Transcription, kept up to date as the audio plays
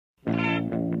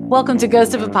Welcome to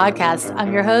Ghost of a Podcast.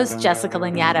 I'm your host, Jessica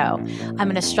Lanyadoo. I'm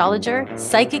an astrologer,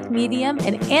 psychic medium,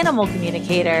 and animal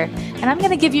communicator, and I'm going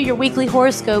to give you your weekly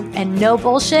horoscope and no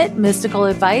bullshit mystical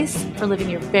advice for living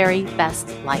your very best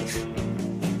life.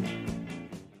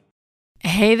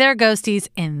 Hey there, ghosties.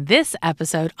 In this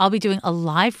episode, I'll be doing a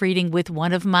live reading with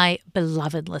one of my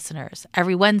beloved listeners.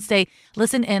 Every Wednesday,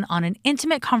 listen in on an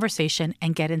intimate conversation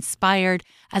and get inspired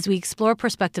as we explore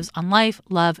perspectives on life,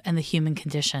 love, and the human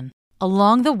condition.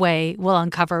 Along the way, we'll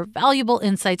uncover valuable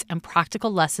insights and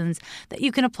practical lessons that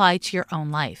you can apply to your own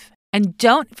life. And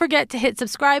don't forget to hit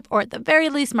subscribe, or at the very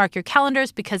least mark your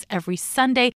calendars, because every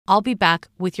Sunday I'll be back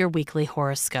with your weekly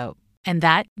horoscope. And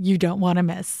that you don't want to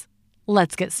miss.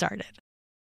 Let's get started.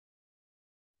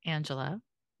 Angela,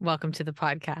 welcome to the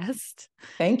podcast.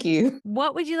 Thank you.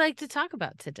 What would you like to talk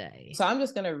about today? So I'm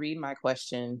just going to read my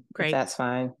question, Great. if that's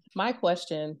fine. My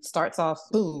question starts off,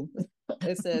 boom.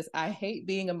 It says, I hate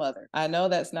being a mother. I know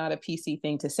that's not a PC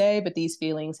thing to say, but these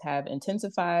feelings have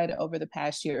intensified over the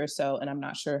past year or so, and I'm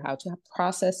not sure how to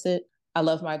process it. I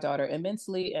love my daughter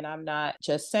immensely, and I'm not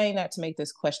just saying that to make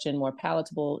this question more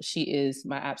palatable. She is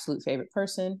my absolute favorite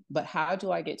person, but how do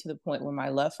I get to the point where my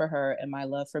love for her and my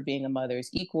love for being a mother is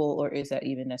equal, or is that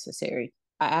even necessary?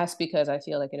 I ask because I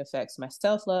feel like it affects my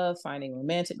self-love, finding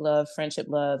romantic love, friendship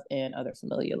love, and other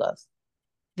familiar love.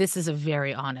 This is a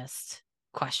very honest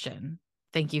question.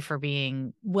 Thank you for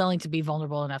being willing to be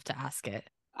vulnerable enough to ask it.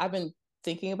 I've been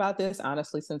thinking about this,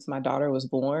 honestly, since my daughter was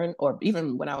born, or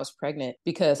even when I was pregnant,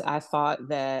 because I thought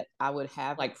that I would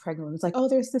have like pregnant women. It's like, oh,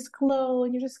 there's this glow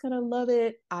and you're just going to love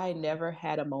it. I never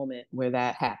had a moment where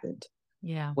that happened.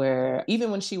 Yeah. Where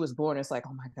even when she was born, it's like,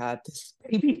 oh my God, this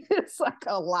baby is like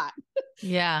a lot.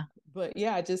 Yeah. But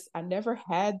yeah, I never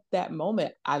had that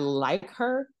moment. I like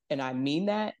her, and I mean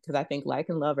that, because I think like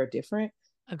and love are different.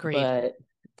 Agreed. But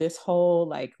this whole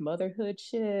like motherhood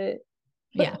shit,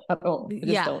 yeah, I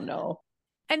just don't know.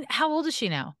 And how old is she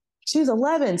now? She's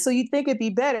 11. So you'd think it'd be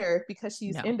better because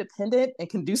she's No. independent and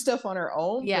can do stuff on her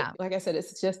own. Yeah. But like I said,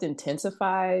 it's just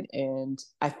intensified. And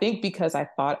I think because I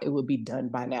thought it would be done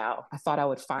by now, I thought I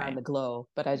would find the glow,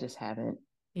 but I just haven't.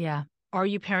 Yeah. Are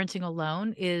you parenting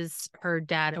alone? Is her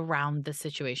dad around the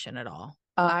situation at all?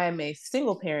 I am a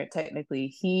single parent, technically.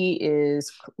 He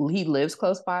lives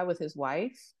close by with his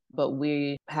wife, but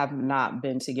we have not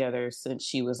been together since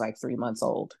she was like 3 months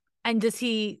old. And does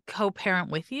he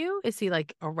co-parent with you? Is he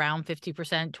like around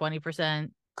 50%, 20%?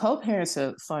 Co-parent's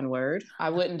a fun word. I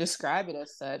wouldn't describe it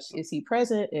as such. Is he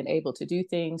present and able to do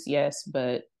things? Yes,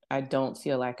 but I don't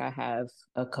feel like I have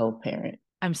a co-parent.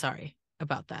 I'm sorry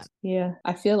about that. Yeah,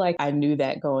 I feel like I knew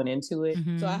that going into it.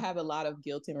 Mm-hmm. So I have a lot of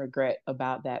guilt and regret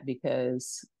about that,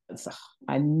 because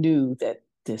I knew that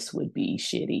this would be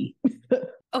shitty.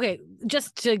 Okay,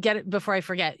 just to get it before I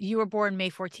forget, you were born May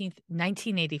 14th,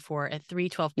 1984 at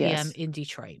 3:12 p.m. in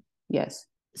Detroit. Yes.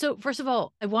 So first of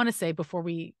all, I want to say, before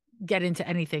we get into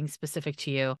anything specific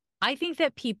to you, I think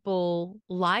that people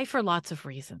lie for lots of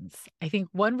reasons. I think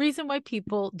one reason why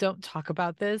people don't talk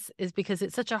about this is because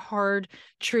it's such a hard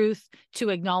truth to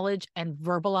acknowledge and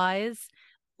verbalize,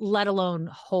 let alone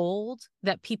hold,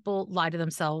 that people lie to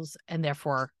themselves and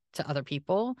therefore to other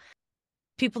people.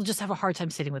 People just have a hard time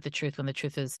sitting with the truth when the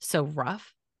truth is so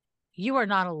rough. You are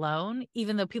not alone,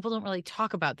 even though people don't really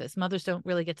talk about this. Mothers don't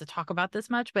really get to talk about this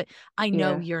much, but I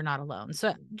know you're not alone. So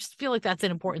I just feel like that's an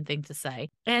important thing to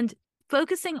say. And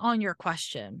focusing on your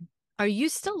question, are you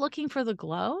still looking for the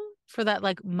glow, for that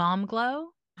like mom glow?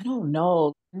 I don't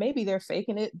know. Maybe they're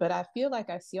faking it, but I feel like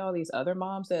I see all these other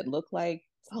moms that look like,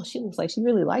 oh, she looks like she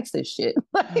really likes this shit.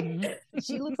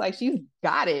 She looks like she's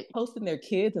got it, posting their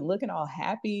kids and looking all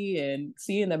happy and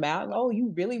seeing them out. Oh,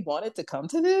 you really wanted to come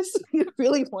to this? You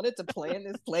really wanted to plan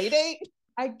this play date?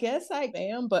 I guess I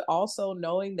am, but also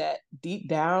knowing that deep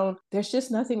down, there's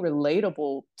just nothing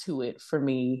relatable to it for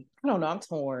me. I don't know. I'm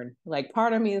torn. Like,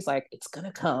 part of me is like, it's going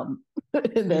to come.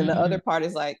 And then the other part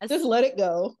is like, just let it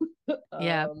go.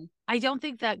 Yeah. I don't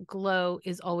think that glow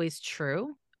is always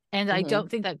true. And I don't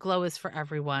think that glow is for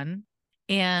everyone.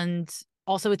 And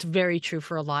also, it's very true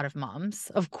for a lot of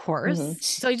moms, of course.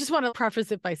 So I just want to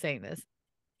preface it by saying this.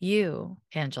 You,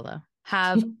 Angela,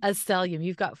 have a stellium.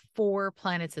 You've got 4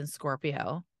 planets in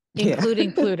Scorpio,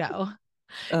 including Pluto.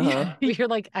 You're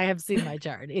like, I have seen my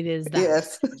chart. It is that.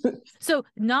 Yes. So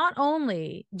not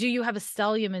only do you have a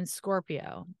stellium in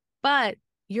Scorpio, but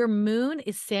your moon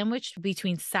is sandwiched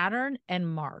between Saturn and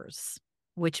Mars,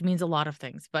 which means a lot of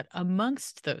things. But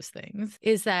amongst those things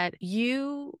is that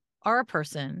you are a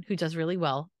person who does really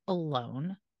well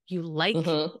alone. You like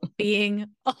being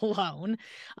alone.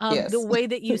 The way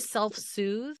that you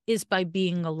self-soothe is by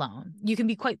being alone. You can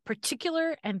be quite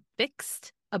particular and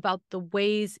fixed about the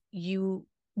ways you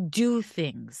do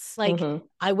things. Like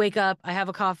I wake up, I have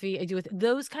a coffee, I do it.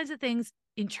 Those kinds of things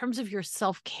in terms of your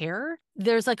self-care,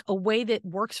 there's like a way that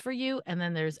works for you. And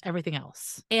then there's everything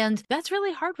else. And that's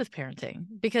really hard with parenting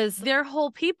because they're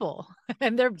whole people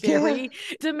and they're very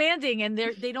demanding and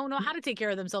they don't know how to take care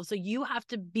of themselves. So you have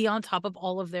to be on top of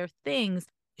all of their things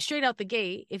straight out the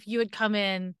gate. If you had come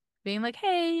in being like,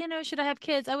 hey, you know, should I have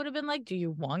kids? I would have been like, do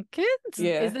you want kids?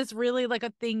 Yeah. Is this really like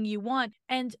a thing you want?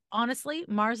 And honestly,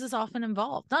 Mars is often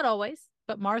involved. Not always,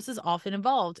 but Mars is often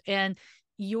involved. And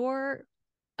your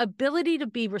ability to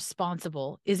be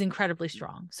responsible is incredibly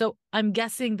strong. So I'm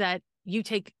guessing that you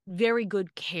take very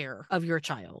good care of your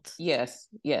child. Yes.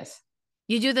 Yes.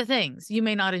 You do the things. You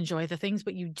may not enjoy the things,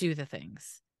 but you do the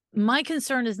things. My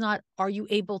concern is not, are you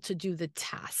able to do the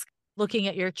task? Looking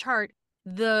at your chart,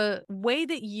 the way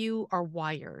that you are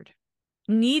wired,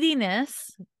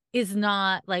 neediness is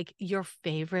not like your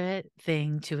favorite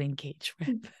thing to engage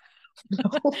with.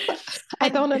 No, I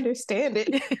don't understand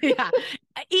it. Yeah.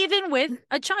 Even with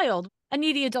a child, a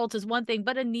needy adult is one thing,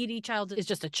 but a needy child is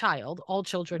just a child. All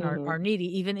children are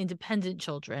needy, even independent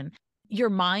children. Your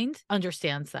mind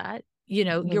understands that. You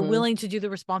know, you're willing to do the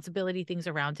responsibility things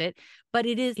around it, but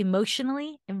it is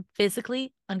emotionally and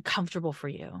physically uncomfortable for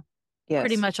you. Yes.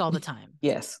 Pretty much all the time.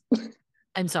 Yes.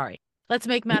 I'm sorry. Let's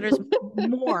make matters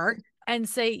more and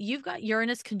say you've got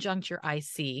Uranus conjunct your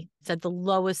IC. It's at the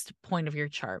lowest point of your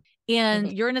chart.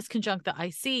 And Uranus conjunct the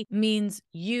IC means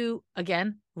you,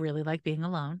 again, really like being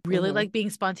alone, really like being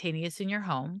spontaneous in your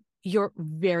home. You're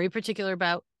very particular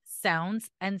about sounds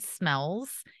and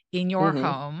smells in your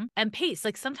home and pace.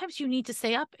 Like sometimes you need to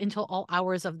stay up until all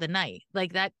hours of the night.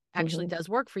 Like that actually does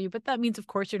work for you. But that means, of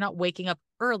course, you're not waking up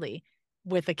early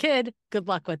with a kid. Good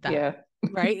luck with that. Yeah.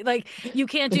 Right? Like you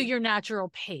can't do your natural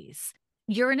pace.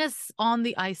 Uranus on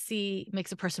the IC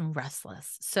makes a person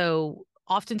restless. So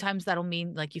oftentimes that'll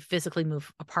mean like you physically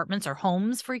move apartments or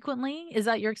homes frequently. Is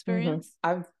that your experience?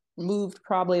 I've moved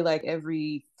probably like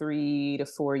every 3 to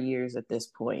 4 years at this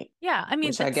point. Yeah. I mean,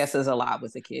 which I guess is a lot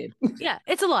with a kid. Yeah.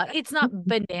 It's a lot. It's not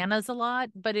bananas a lot,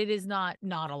 but it is not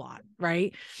a lot.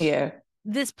 Right. Yeah.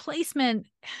 This placement,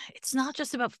 it's not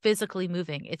just about physically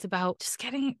moving. It's about just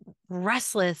getting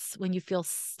restless when you feel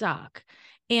stuck.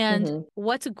 And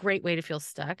what's a great way to feel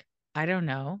stuck? I don't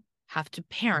know. Have to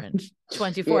parent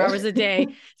 24 hours a day,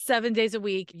 7 days a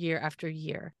week, year after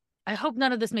year. I hope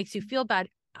none of this makes you feel bad.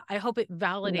 I hope it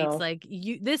validates like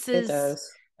you, this is,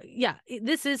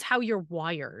 this is how you're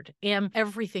wired and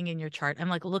everything in your chart. I'm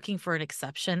like looking for an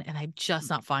exception and I'm just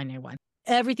not finding one.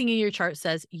 Everything in your chart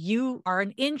says you are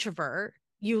an introvert.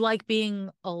 You like being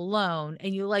alone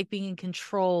and you like being in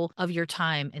control of your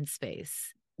time and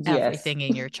space. Yes. Everything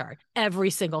in your chart, every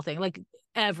single thing, like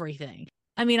everything.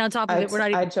 I mean, on top of it, we're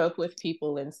not even... I joke with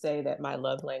people and say that my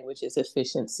love language is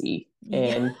efficiency.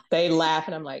 And they laugh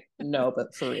and I'm like, no,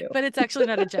 but for real. But it's actually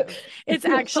not a joke. It's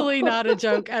actually not a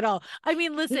joke at all. I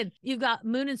mean, listen, you've got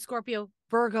Moon in Scorpio,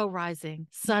 Virgo rising,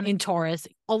 Sun in Taurus,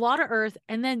 a lot of Earth.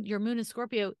 And then your Moon in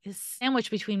Scorpio is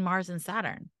sandwiched between Mars and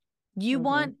Saturn. You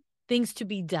want things to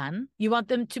be done. You want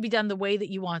them to be done the way that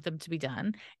you want them to be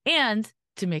done. And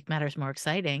to make matters more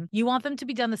exciting, you want them to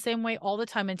be done the same way all the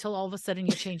time until all of a sudden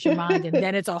you change your mind and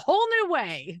then it's a whole new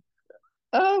way.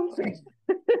 Oh,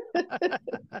 does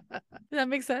that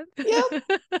make sense? Yeah,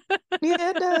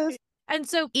 it does. And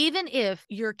so even if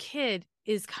your kid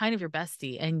is kind of your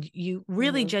bestie and you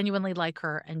really genuinely like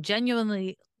her and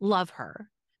genuinely love her,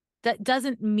 that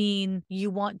doesn't mean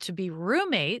you want to be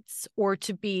roommates or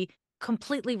to be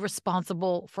completely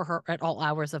responsible for her at all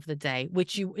hours of the day,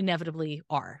 which you inevitably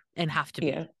are and have to be.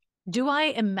 Yeah. Do I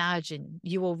imagine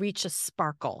you will reach a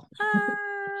sparkle?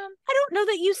 I don't know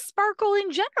that you sparkle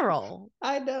in general.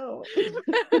 I know.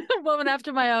 Woman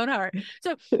after my own heart.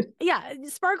 So yeah,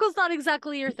 sparkle's not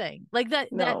exactly your thing. Like that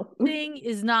thing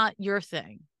is not your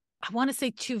thing. I want to say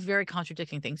two very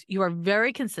contradicting things. You are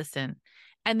very consistent.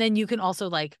 And then you can also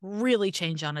like really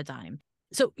change on a dime.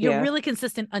 So you're really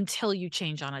consistent until you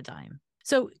change on a dime.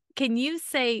 So can you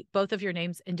say both of your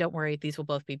names? And don't worry, these will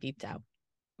both be beeped out.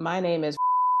 My name is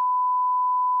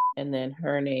and then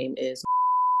her name is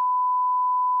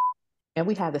and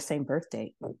we have the same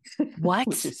birthday. What?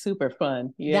 Which is super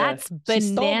fun. Yeah. That's bananas.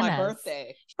 She stole my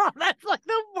birthday. Oh, that's like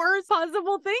the worst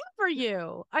possible thing for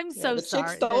you. I'm so sorry.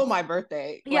 Chick stole my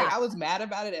birthday. Yeah. Like, I was mad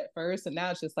about it at first, and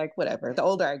now it's just like, whatever. The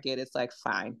older I get, it's like,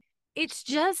 fine. It's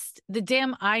just the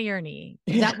damn irony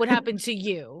that would happen to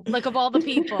you. Like, of all the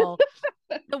people,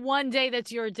 the one day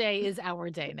that's your day is our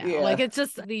day now. Like, it's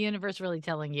just the universe really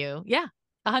telling you,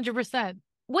 100%.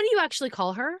 What do you actually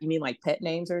call her? You mean like pet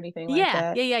names or anything like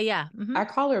that? Yeah. I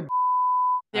call her.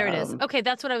 There it is. Okay,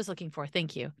 that's what I was looking for.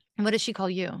 Thank you. And what does she call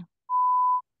you?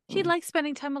 She likes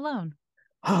spending time alone.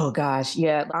 Oh gosh,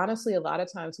 yeah. Honestly, a lot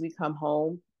of times we come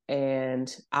home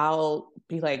and I'll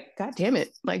be like, God damn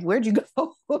it. Like, where'd you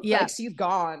go? Yeah. Like she's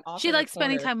gone off She in a likes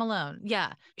spending corner. time alone.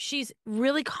 Yeah. She's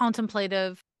really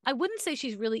contemplative. I wouldn't say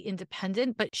she's really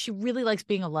independent, but she really likes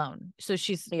being alone. So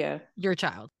she's Yeah, your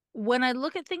child. When I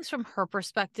look at things from her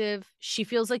perspective, she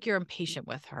feels like you're impatient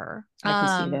with her. I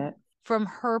can see that. From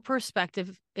her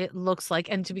perspective, it looks like,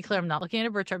 and to be clear, I'm not looking at her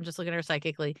birth chart, I'm just looking at her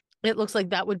psychically. It looks like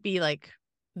that would be like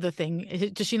the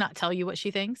thing. Does she not tell you what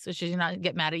she thinks? Does she not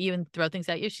get mad at you and throw things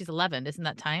at you? She's 11. Isn't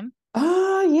that time?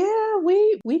 Yeah,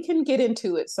 we can get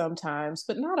into it sometimes,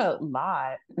 but not a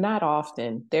lot, not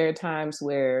often. There are times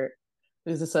where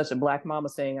this is such a black mama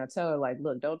thing. I tell her like,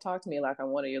 look, don't talk to me like I'm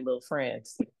one of your little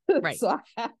friends. Right. So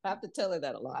I have to tell her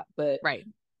that a lot. Right.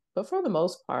 But for the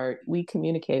most part, we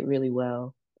communicate really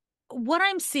well. What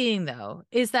I'm seeing though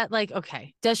is that, like,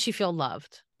 okay, does she feel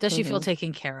loved? Does she feel Hmm.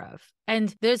 taken care of?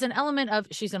 And there's an element of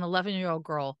she's an 11-year-old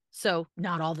girl, so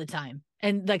not all the time.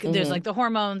 And like there's like Hmm. the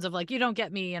hormones of like you don't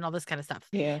get me and all this kind of stuff.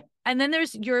 Yeah. And then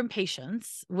there's your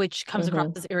impatience, which comes across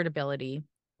Hmm. as irritability.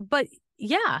 But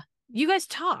yeah, you guys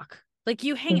talk. Like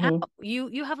you hang out. Hmm.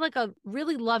 You have like a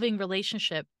really loving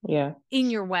relationship Yeah. in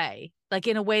your way, like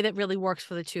in a way that really works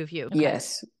for the two of you. Okay.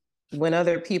 Yes. When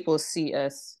other people see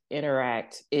us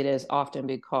interact, it has often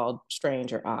been called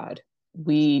strange or odd.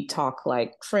 We talk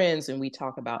like friends and we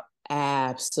talk about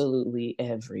absolutely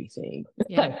everything.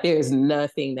 Yeah. Like there's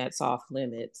nothing that's off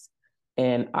limits.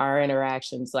 And our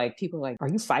interactions, like people are like, are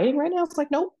you fighting right now? It's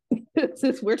like, nope,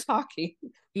 we're talking.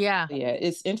 Yeah. Yeah,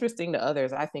 it's interesting to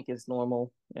others. I think it's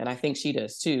normal. And I think she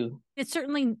does too. It's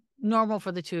certainly normal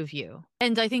for the two of you.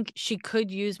 And I think she could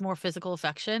use more physical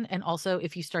affection. And also,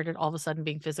 if you started all of a sudden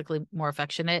being physically more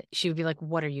affectionate, she would be like,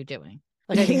 what are you doing?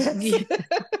 Like, I think,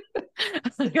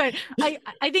 Yes.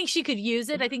 I think she could use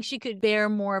it. I think she could bear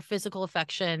more physical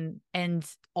affection. And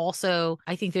also,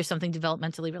 I think there's something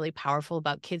developmentally really powerful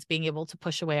about kids being able to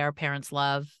push away our parents'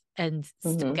 love and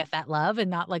still Hmm. get that love and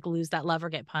not like lose that love or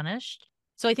get punished.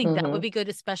 So I think that would Hmm. be good,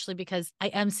 especially because I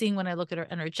am seeing when I look at her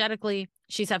energetically,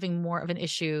 she's having more of an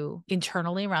issue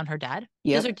internally around her dad.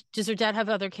 Yep. Does her dad have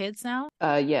other kids now?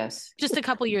 Yes. Just a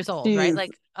couple years old, right? She's Like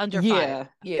under 5. yeah,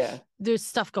 yeah. There's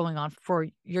stuff going on for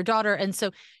your daughter. And so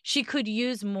she could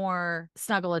use more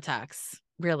snuggle attacks,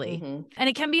 really. Hmm. And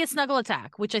it can be a snuggle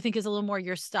attack, which I think is a little more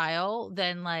your style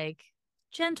than like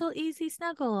gentle, easy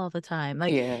snuggle all the time.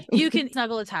 Like Yeah. you can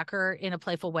snuggle attack her in a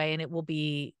playful way and it will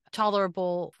be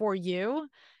tolerable for you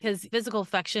because physical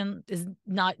affection is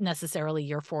not necessarily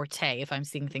your forte, if I'm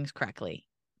seeing things correctly.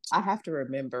 I have to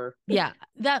remember. Yeah,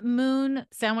 that moon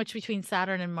sandwich between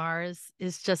Saturn and Mars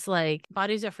is just like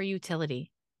bodies are for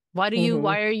utility. Hmm.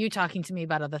 Why are you talking to me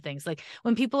about other things? Like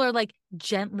when people are like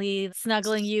gently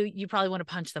snuggling you, you probably want to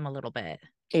punch them a little bit.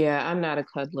 Yeah, I'm not a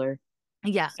cuddler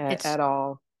Yeah, at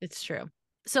all. it's true.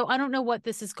 So I don't know what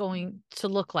this is going to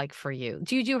look like for you.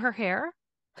 Do you do her hair?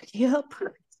 Yep.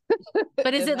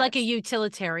 But is And it like a that's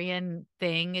utilitarian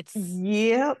thing? It's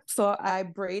yep. So I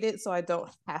braid it so I don't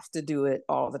have to do it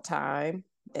all the time.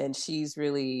 And she's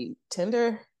really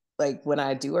tender. Like when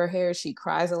I do her hair, she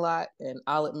cries a lot. And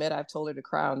I'll admit I've told her to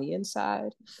cry on the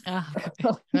inside.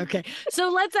 okay. Okay. So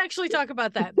let's actually talk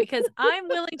about that because I'm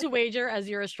willing to wager as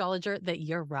your astrologer that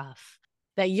you're rough.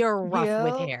 That you're rough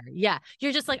with Yeah. hair. Yeah.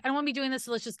 You're just like, I don't want to be doing this,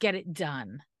 so let's just get it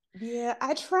done. Yeah,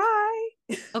 I try.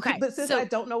 Okay. But since I So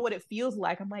don't know what it feels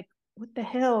like, I'm like, what the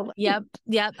hell? yep,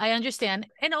 yep, I understand.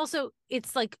 And also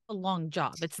it's like a long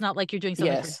job. It's not like you're doing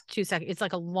something for Yes. 2 seconds. It's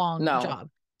like a long No. job.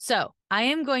 So I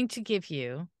am going to give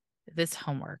you this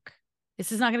homework.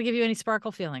 This is not going to give you any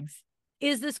sparkle feelings.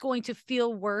 Is this going to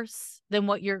feel worse than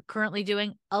what you're currently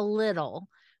doing? A little,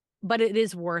 but it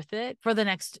is worth it for the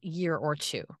next year or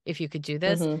two. If you could do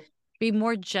this, Hmm. be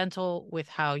more gentle with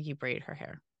how you braid her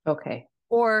hair Okay.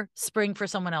 or spring for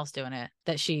someone else doing it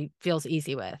that she feels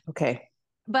easy with. Okay.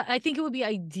 But I think it would be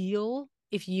ideal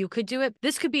if you could do it.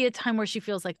 This could be a time where she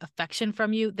feels like affection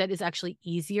from you that is actually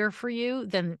easier for you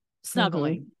than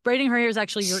snuggling. Hmm. Braiding her hair is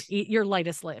actually your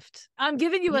lightest lift. I'm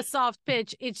giving you a soft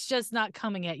pitch. It's just not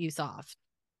coming at you soft.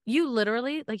 You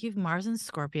literally, like you've Mars and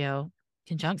Scorpio,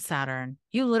 conjunct Saturn.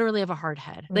 You literally have a hard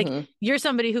head. Like Hmm. you're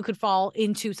somebody who could fall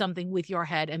into something with your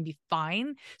head and be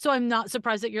fine. So I'm not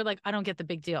surprised that you're like, I don't get the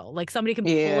big deal. Like somebody can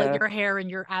pull at Yeah. your hair and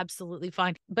you're absolutely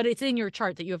fine. But it's in your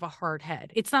chart that you have a hard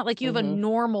head. It's not like you have a Hmm.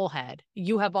 normal head.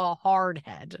 You have a hard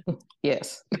head.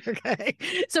 Yes. Okay.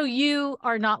 So you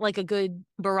are not like a good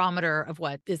barometer of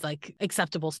what is like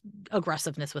acceptable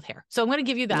aggressiveness with hair. So I'm going to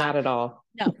give you that. Not at all.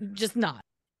 No, just not.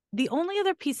 The only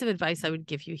other piece of advice I would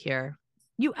give you here,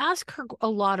 you ask her a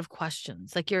lot of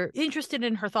questions. Like you're interested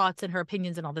in her thoughts and her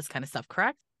opinions and all this kind of stuff,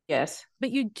 correct? Yes.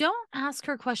 but you don't ask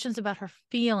her questions about her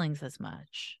feelings as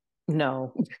much.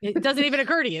 No. It doesn't even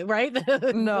occur to you, right?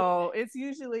 No, it's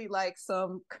usually like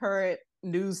some current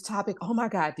news topic. Oh my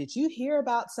God, did you hear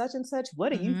about such and such?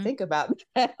 What do you Mm-hmm. think about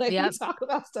that? Like we Yep. talk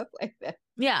about stuff like that.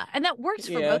 Yeah. And that works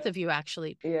for Yeah. both of you,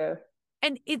 actually. Yeah.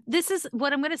 And this is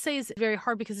what I'm going to say is very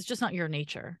hard because it's just not your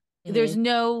nature. There's Mm-hmm.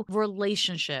 no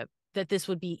relationship that this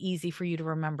would be easy for you to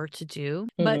remember to do.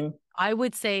 But Mm-hmm. I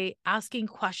would say asking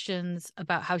questions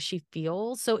about how she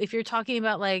feels. So if you're talking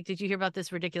about like, did you hear about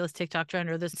this ridiculous TikTok trend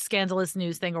or this scandalous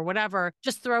news thing or whatever,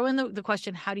 just throw in the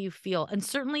question, how do you feel? And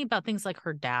certainly about things like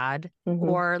her dad Mm-hmm.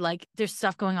 or like there's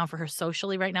stuff going on for her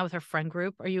socially right now with her friend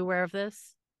group. Are you aware of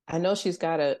this? I know she's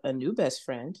got a new best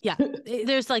friend. Yeah,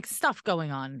 there's like stuff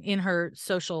going on in her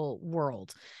social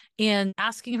world and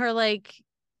asking her like,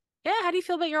 yeah, how do you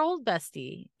feel about your old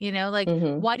bestie? You know, like,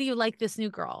 Mm-hmm. why do you like this new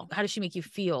girl? How does she make you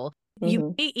feel? You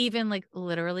Mm-hmm. may even like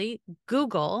literally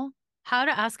Google how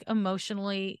to ask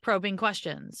emotionally probing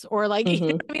questions or like, you know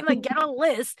Mm-hmm. what I mean? Like get a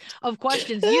list of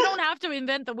questions. You don't have to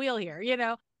invent the wheel here, you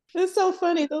know? It's so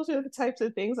funny. Those are the types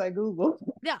of things I Google.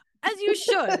 Yeah, as you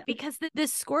should, because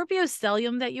this Scorpio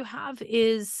stellium that you have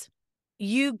is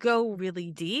you go really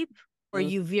deep or Mm.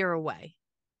 you veer away.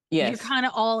 You're Yes. kind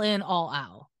of all in, all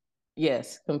out.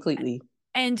 Yes, completely.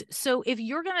 And so if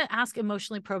you're going to ask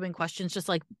emotionally probing questions, just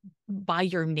like by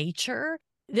your nature,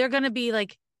 they're going to be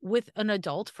like with an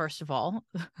adult, first of all,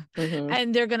 Mm-hmm.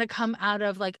 and they're going to come out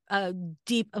of like a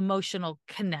deep emotional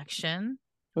connection,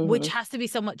 which Mm-hmm. has to be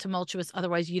somewhat tumultuous.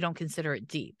 Otherwise, you don't consider it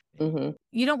deep. Mm-hmm.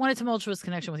 You don't want a tumultuous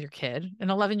connection with your kid. An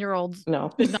 11-year-old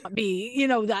No. should not be, you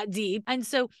know, that deep. And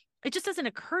so it just doesn't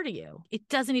occur to you. It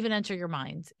doesn't even enter your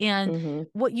mind. And Mm-hmm.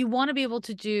 what you want to be able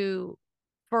to do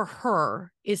for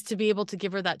her is to be able to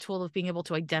give her that tool of being able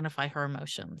to identify her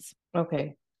emotions.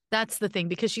 Okay. That's the thing,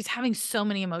 because she's having so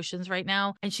many emotions right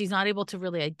now and she's not able to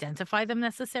really identify them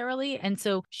necessarily. And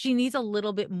so she needs a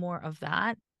little bit more of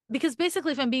that. Because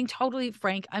basically, if I'm being totally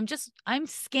frank, I'm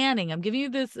scanning. I'm giving you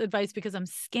this advice because I'm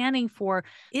scanning for,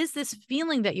 is this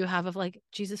feeling that you have of like,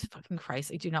 Jesus fucking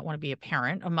Christ, I do not want to be a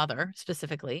parent, a mother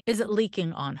specifically, is it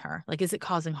leaking on her? Like, is it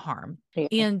causing harm? Yeah.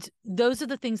 And those are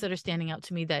the things that are standing out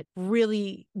to me that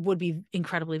really would be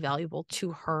incredibly valuable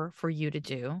to her for you to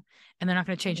do. And they're not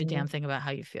going to change a Mm-hmm. damn thing about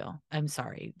how you feel. I'm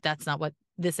sorry. That's not what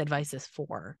this advice is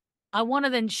for. I want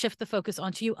to then shift the focus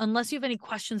onto you, unless you have any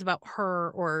questions about her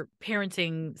or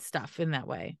parenting stuff in that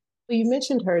way. You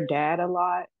mentioned her dad a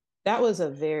lot. That was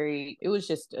it was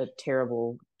just a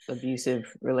terrible,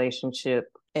 abusive relationship.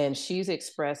 And she's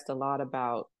expressed a lot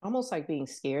about almost like being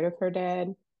scared of her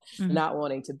dad, Mm-hmm. not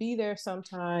wanting to be there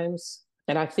sometimes.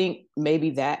 And I think maybe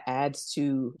that adds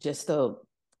to just the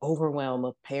overwhelm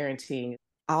of parenting.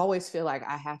 I always feel like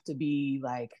I have to be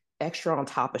like extra on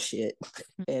top of shit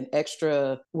and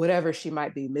extra whatever she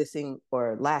might be missing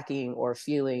or lacking or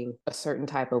feeling a certain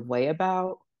type of way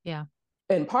about. Yeah.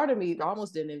 And part of me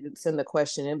almost didn't even send the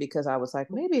question in because I was like,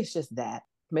 maybe it's just that.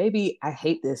 Maybe I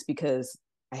hate this because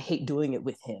I hate doing it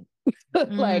with him.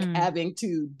 Like Mm. having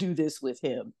to do this with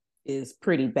him is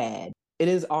pretty bad. It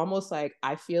is almost like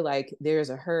I feel like there's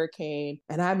a hurricane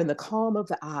and I'm in the calm of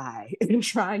the eye and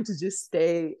trying to just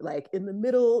stay like in the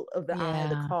middle of the eye of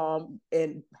the Yeah. calm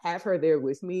and have her there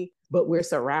with me, but we're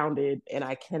surrounded and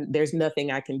there's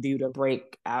nothing I can do to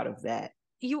break out of that.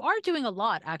 You are doing a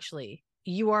lot, actually.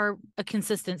 You are a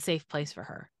consistent, safe place for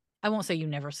her. I won't say you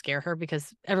never scare her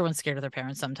because everyone's scared of their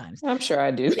parents sometimes. I'm sure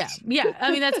I do. Yeah. Yeah. I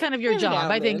mean, that's kind of your Every job, now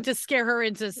I and think, then. to scare her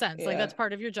into a sense. Like, Yeah. that's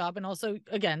part of your job. And also,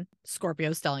 again,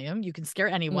 Scorpio stellium, you can scare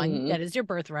anyone. Mm-hmm. That is your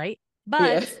birthright. Yeah.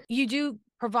 But you do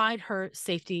provide her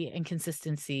safety and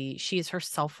consistency. She is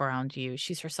herself around you.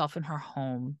 She's herself in her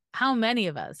home. How many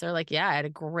of us are like, yeah, I had a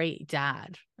great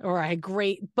dad, or I had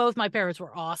both my parents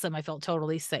were awesome. I felt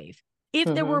totally safe. If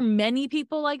there were Mm-hmm. many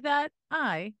people like that,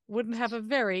 I wouldn't have a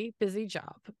very busy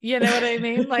job. You know what I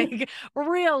mean? Like,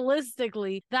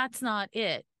 realistically, that's not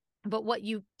it. But what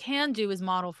you can do is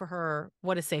model for her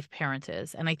what a safe parent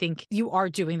is. And I think you are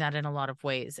doing that in a lot of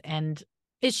ways. And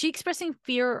is she expressing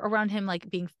fear around him, like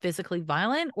being physically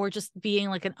violent or just being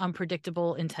like an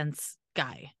unpredictable, intense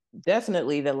guy?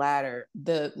 Definitely the latter.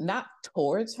 The not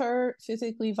towards her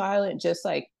physically violent, just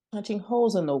like punching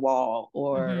holes in the wall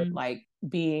or Mm-hmm. like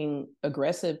being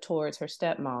aggressive towards her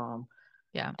stepmom,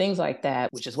 Yeah. things like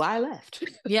that, which is why I left.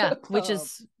 Yeah. Which um,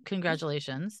 is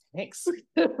congratulations. Thanks.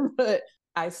 But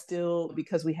I still,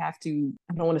 because we have to,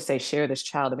 I don't want to say share this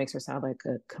child, it makes her sound like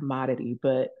a commodity,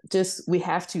 but just we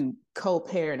have to co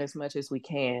parent as much as we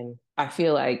can. I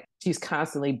feel like she's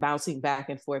constantly bouncing back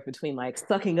and forth between like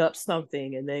sucking up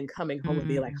something and then coming home and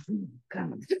being like,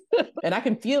 God. And I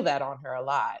can feel that on her a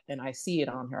lot. And I see it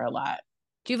on her a lot.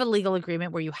 Do you have a legal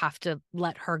agreement where you have to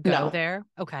let her go No, there?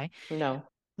 Okay. no.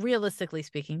 Realistically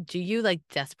speaking, do you like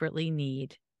desperately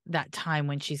need that time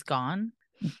when she's gone?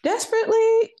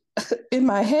 Desperately in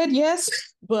my head, yes.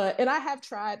 And I have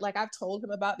tried, like I've told him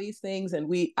about these things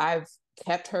and I've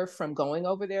kept her from going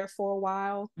over there for a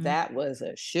while. Mm. That was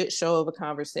a shit show of a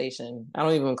conversation. I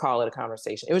don't even call it a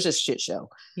conversation. It was just shit show.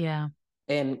 Yeah.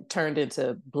 And turned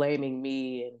into blaming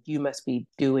me and you must be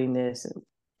doing this. And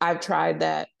I've tried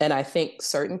that. And I think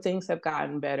certain things have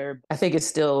gotten better. I think it's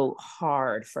still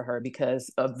hard for her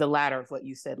because of the latter of what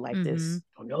you said, like this.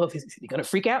 I don't know if he's going to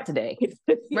freak out today.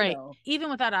 Right.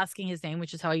 Even without asking his name,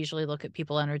 which is how I usually look at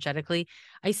people energetically,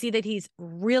 I see that he's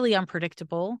really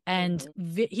unpredictable and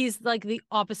he's like the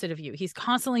opposite of you. He's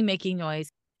constantly making noise.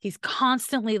 He's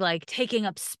constantly like taking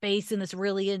up space in this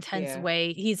really intense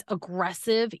way. He's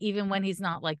aggressive, even when he's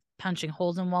not like punching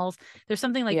holes in walls. There's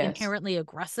something like inherently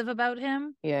aggressive about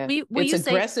him. Yeah. It's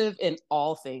aggressive in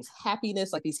all things.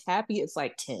 Happiness, like he's happy, it's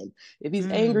like 10. If he's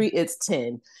angry, it's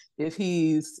 10. If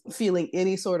he's feeling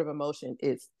any sort of emotion,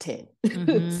 it's 10.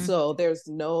 So there's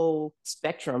no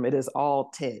spectrum. It is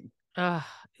all 10.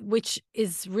 Which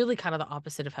is really kind of the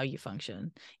opposite of how you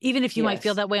function. Even if you might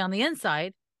feel that way on the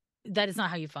inside, that is not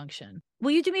how you function.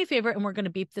 Will you do me a favor, and we're going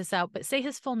to beep this out, but say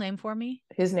his full name for me?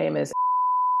 His name is...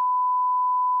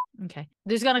 Okay.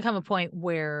 There's going to come a point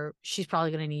where she's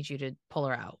probably going to need you to pull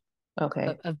her out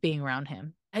of being around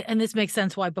him. And this makes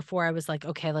sense why before I was like,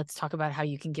 okay, let's talk about how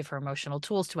you can give her emotional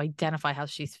tools to identify how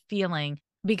she's feeling,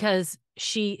 because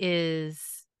she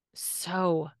is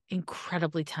so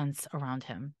incredibly tense around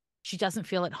him. She doesn't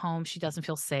feel at home. She doesn't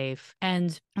feel safe.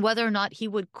 And whether or not he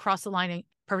would cross the line and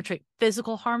perpetrate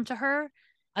physical harm to her,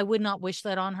 I would not wish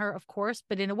that on her, of course.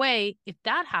 But in a way, if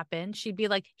that happened, she'd be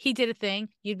like, he did a thing.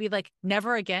 You'd be like,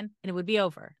 never again. And it would be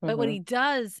over. But what he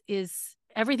does is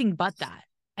everything but that.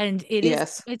 And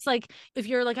it's like, if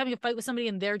you're like having a fight with somebody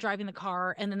and they're driving the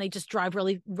car and then they just drive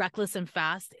really reckless and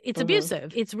fast, it's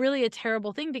abusive. It's really a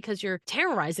terrible thing because you're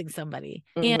terrorizing somebody.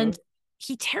 And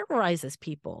he terrorizes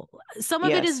people. Some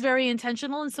of it is very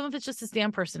intentional and some of it's just his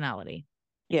damn personality.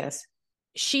 Yes.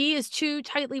 She is too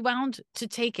tightly wound to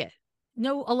take it.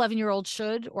 No 11-year-old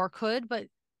should or could, but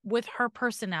with her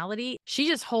personality, she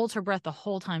just holds her breath the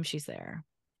whole time she's there.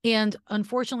 And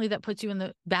unfortunately, that puts you in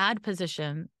the bad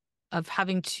position of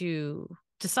having to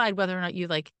decide whether or not you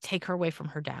like take her away from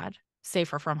her dad, save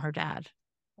her from her dad,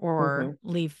 or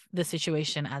leave the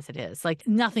situation as it is. Like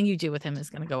nothing you do with him is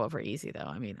going to go over easy, though.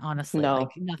 I mean, honestly, like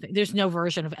nothing. There's no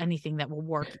version of anything that will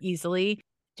work easily.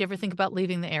 Do you ever think about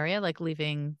leaving the area, like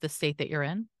leaving the state that you're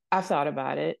in? I've thought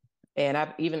about it. And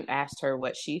I've even asked her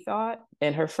what she thought.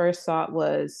 And her first thought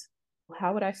was,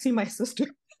 how would I see my sister?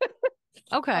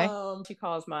 Okay. She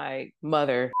calls my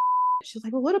mother. She's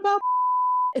like, well, what about...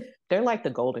 They're like the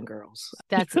Golden Girls.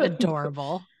 That's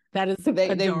adorable. That is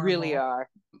adorable. They really are.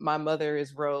 My mother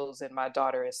is Rose and my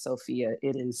daughter is Sophia.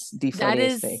 It is the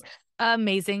funniest thing.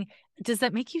 Amazing. Does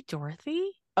that make you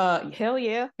Dorothy? Hell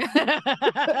yeah.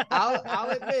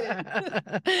 I'll admit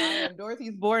it. I am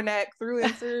Dorothy's Bornak through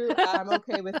and through. I'm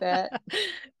okay with that.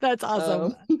 That's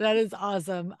awesome. That is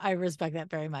awesome. I respect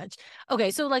that very much. Okay,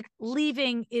 so like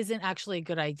leaving isn't actually a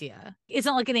good idea. It's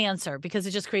not like an answer because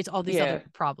it just creates all these other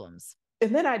problems.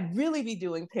 And then I'd really be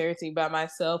doing parenting by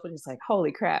myself and it's like,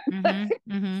 holy crap.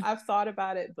 I've thought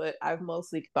about it, but I've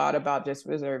mostly thought about just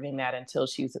reserving that until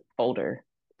she's older.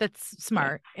 That's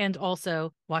smart. And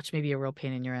also watch me be a real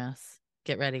pain in your ass.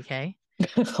 Get ready, Kay?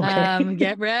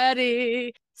 Get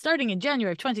ready. Starting in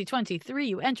January of 2023,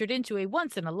 you entered into a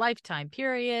once-in-a-lifetime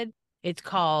period. It's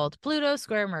called Pluto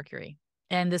square Mercury.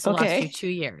 And this will last you 2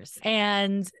 years.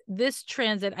 And this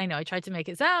transit, I know I tried to make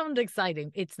it sound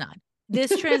exciting. It's not.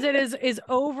 This transit is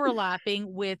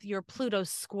overlapping with your Pluto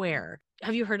square.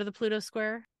 Have you heard of the Pluto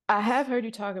square? I have heard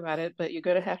you talk about it, but you're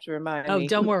going to have to remind me. Oh,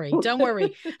 don't worry. Don't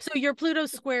worry. So your Pluto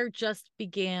square just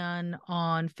began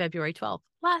on February 12th,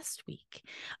 last week.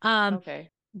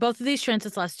 Both of these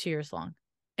transits last 2 years long.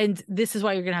 And this is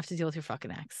why you're going to have to deal with your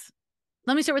fucking ex.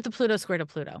 Let me start with the Pluto square to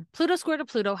Pluto. Pluto square to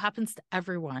Pluto happens to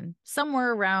everyone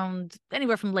somewhere around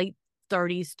anywhere from late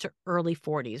 30s to early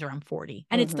 40s, around 40.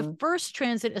 And it's the first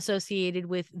transit associated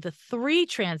with the 3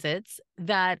 transits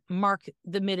that mark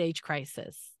the mid-age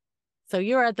crisis. So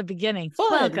you're at the beginning. Fun.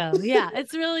 Welcome. Yeah,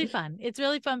 it's really fun. It's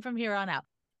really fun from here on out.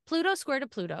 Pluto square to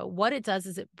Pluto, what it does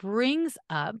is it brings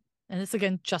up, and this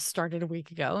again just started a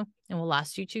week ago and will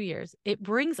last you 2 years. It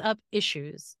brings up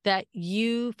issues that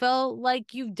you felt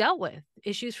like you've dealt with,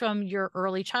 issues from your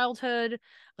early childhood,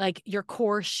 like your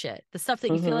core shit, the stuff that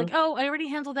you feel like, oh, I already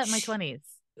handled that in my 20s.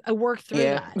 I worked through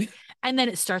that. And then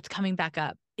it starts coming back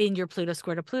up in your Pluto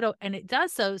square to Pluto. And it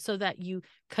does so that you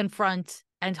confront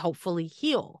and hopefully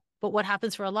heal. But what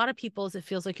happens for a lot of people is it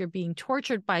feels like you're being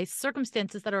tortured by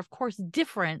circumstances that are, of course,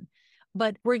 different,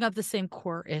 but bring up the same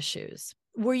core issues.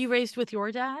 Were you raised with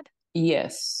your dad?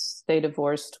 Yes. They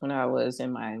divorced when I was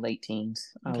in my late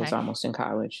teens. I was Okay. almost in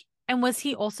college. And was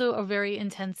he also a very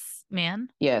intense man?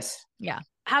 Yes. Yeah.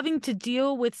 Having to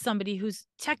deal with somebody who's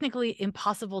technically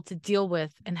impossible to deal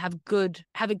with and have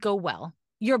it go well.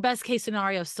 Your best case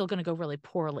scenario is still going to go really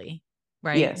poorly,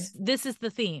 right? Yes. This is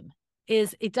the theme,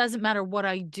 is it doesn't matter what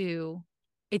I do,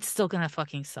 it's still going to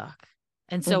fucking suck.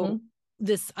 And so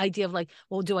this idea of like,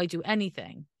 well, do I do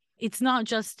anything? It's not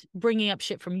just bringing up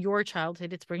shit from your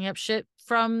childhood. It's bringing up shit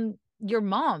from your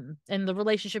mom and the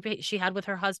relationship she had with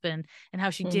her husband and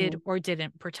how she did or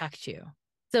didn't protect you.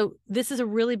 So this is a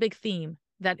really big theme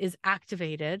that is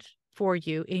activated for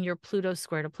you in your Pluto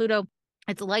square to Pluto.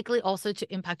 It's likely also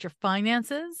to impact your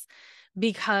finances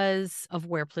because of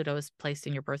where Pluto is placed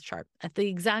in your birth chart. At the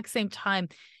exact same time,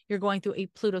 you're going through a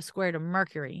Pluto square to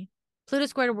Mercury. Pluto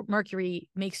square to Mercury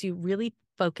makes you really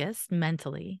focused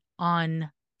mentally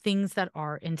on things that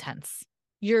are intense.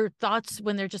 Your thoughts,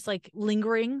 when they're just like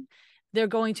lingering, they're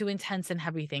going to intense and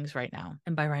heavy things right now.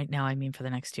 And by right now, I mean for the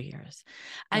next 2 years.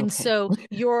 And so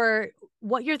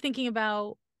what you're thinking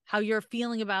about, how you're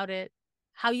feeling about it,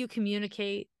 how you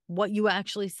communicate, what you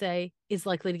actually say is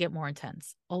likely to get more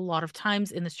intense. A lot of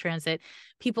times in this transit,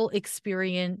 people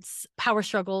experience power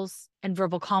struggles and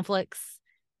verbal conflicts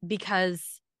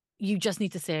because you just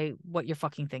need to say what you're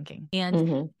fucking thinking.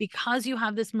 And because you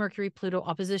have this Mercury-Pluto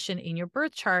opposition in your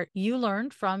birth chart, you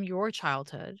learned from your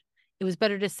childhood, it was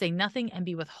better to say nothing and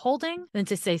be withholding than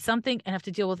to say something and have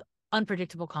to deal with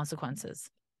unpredictable consequences.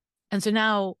 And so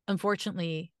now,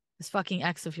 unfortunately, this fucking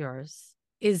ex of yours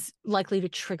is likely to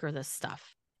trigger this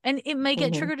stuff. And it may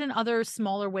get triggered in other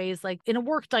smaller ways, like in a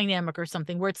work dynamic or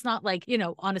something where it's not like,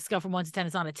 on a scale from 1 to 10,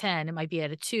 it's on a 10. It might be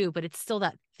at a 2, but it's still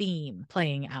that theme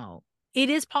playing out. It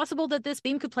is possible that this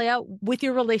theme could play out with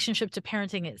your relationship to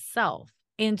parenting itself.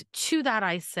 And to that,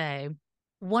 I say,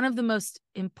 one of the most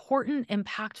important,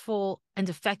 impactful, and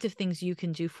effective things you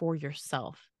can do for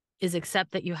yourself is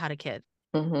accept that you had a kid.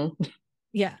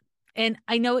 Yeah. And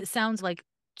I know it sounds like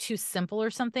too simple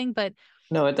or something, but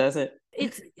no, it doesn't.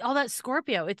 It's all that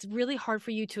Scorpio. It's really hard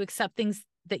for you to accept things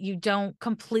that you don't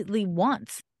completely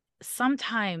want.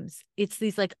 Sometimes it's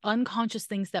these like unconscious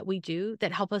things that we do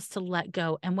that help us to let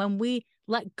go. And when we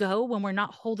let go, when we're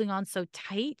not holding on so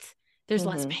tight, there's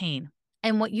less pain.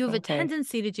 And what you have a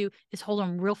tendency to do is hold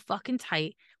on real fucking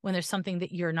tight when there's something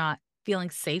that you're not feeling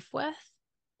safe with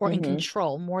or in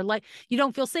control. More like you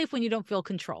don't feel safe when you don't feel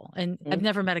control. And I've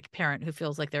never met a parent who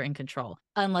feels like they're in control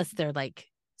unless they're like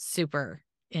super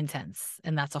intense.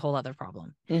 And that's a whole other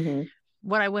problem.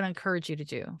 What I would encourage you to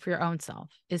do for your own self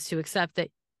is to accept that,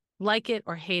 like it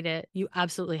or hate it, you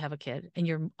absolutely have a kid and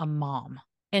you're a mom.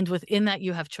 And within that,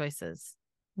 you have choices.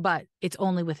 But it's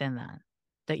only within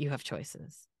that you have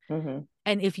choices.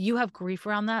 And if you have grief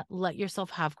around that, let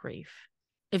yourself have grief.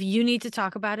 If you need to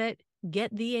talk about it,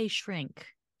 get a shrink.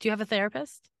 Do you have a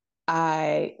therapist?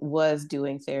 I was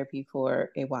doing therapy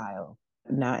for a while,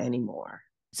 not anymore.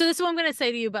 So this is what I'm going to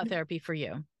say to you about therapy for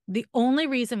you. The only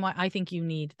reason why I think you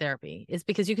need therapy is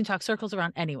because you can talk circles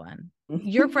around anyone.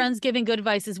 Your friends giving good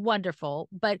advice is wonderful,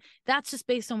 but that's just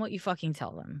based on what you fucking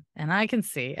tell them. And I can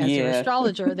see as your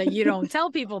astrologer that you don't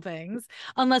tell people things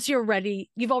unless you're ready.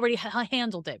 You've already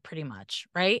handled it pretty much,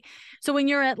 right? So when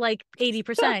you're at like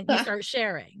 80%, you start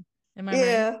sharing. Am I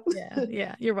right?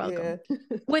 Yeah. You're welcome.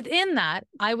 Within that,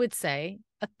 I would say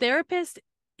a therapist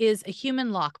is a human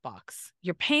lockbox.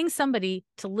 You're paying somebody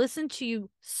to listen to you,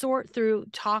 sort through,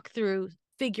 talk through,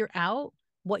 figure out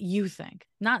what you think,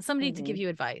 not somebody to give you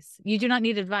advice. You do not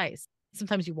need advice.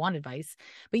 Sometimes you want advice,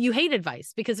 but you hate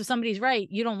advice because if somebody's right,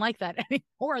 you don't like that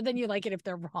anymore than you like it if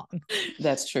they're wrong.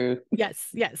 That's true.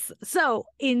 Yes. So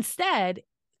instead,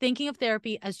 thinking of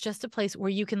therapy as just a place where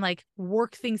you can like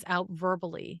work things out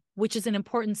verbally, which is an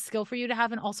important skill for you to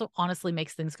have and also honestly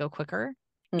makes things go quicker.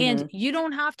 And you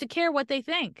don't have to care what they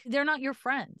think. They're not your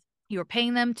friend. You're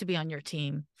paying them to be on your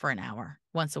team for an hour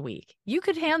once a week. You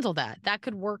could handle that. That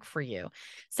could work for you.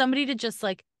 Somebody to just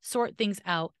like sort things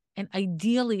out. And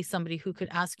ideally somebody who could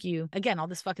ask you, again, all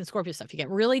this fucking Scorpio stuff, you get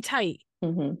really tight.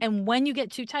 And when you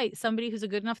get too tight, somebody who's a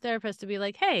good enough therapist to be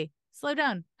like, hey, slow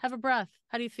down, have a breath.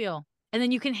 How do you feel? And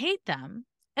then you can hate them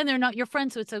and they're not your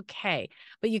friend. So it's okay.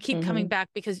 But you keep coming back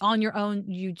because on your own,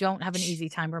 you don't have an easy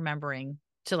time remembering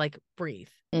to like breathe.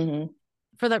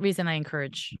 For that reason, I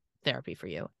encourage therapy for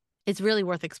you. It's really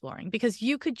worth exploring because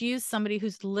you could use somebody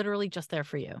who's literally just there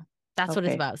for you. That's what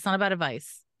it's about. It's not about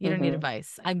advice. You don't need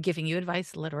advice. I'm giving you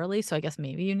advice literally. So I guess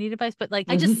maybe you need advice, but like,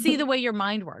 I just see the way your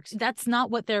mind works. That's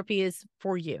not what therapy is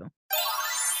for you.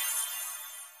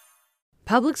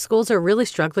 Public schools are really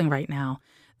struggling right now.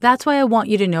 That's why I want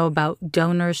you to know about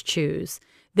Donors Choose.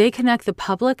 They connect the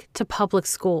public to public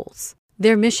schools.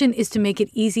 Their mission is to make it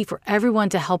easy for everyone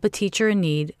to help a teacher in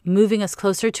need, moving us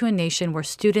closer to a nation where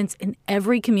students in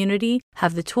every community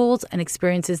have the tools and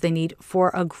experiences they need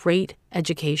for a great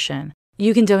education.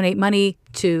 You can donate money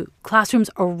to classrooms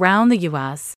around the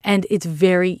U.S., and it's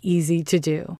very easy to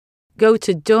do. Go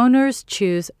to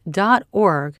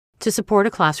donorschoose.org to support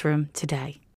a classroom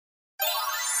today.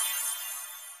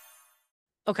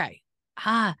 Okay.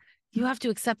 You have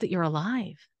to accept that you're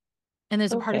alive. And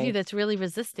there's a part of you that's really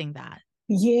resisting that.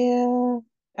 Yeah.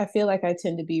 I feel like I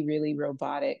tend to be really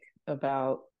robotic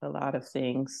about a lot of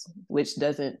things, which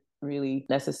doesn't really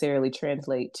necessarily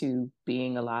translate to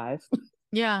being alive.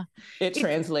 Yeah. It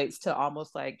translates to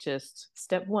almost like just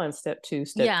step 1, step 2,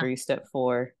 step 3, step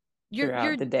 4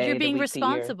 throughout the day. You're being the week,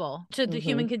 responsible to the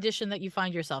human condition that you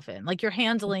find yourself in. Like you're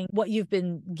handling what you've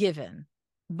been given.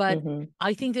 But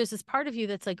I think there's this part of you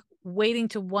that's like waiting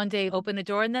to one day open a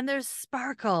door, and then there's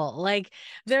sparkle. Like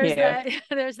there's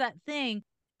that thing.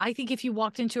 I think if you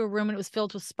walked into a room and it was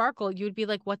filled with sparkle, you would be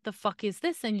like, what the fuck is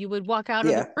this? And you would walk out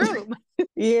of the room.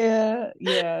 Yeah.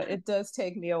 It does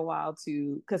take me a while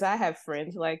because I have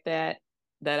friends like that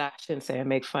I shouldn't say I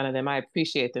make fun of them. I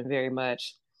appreciate them very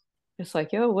much. It's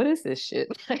like, yo, what is this shit?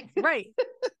 Right.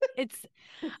 It's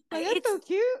so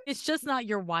cute. It's just not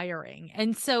your wiring.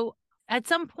 And so at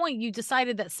some point you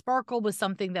decided that sparkle was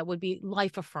something that would be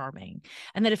life affirming,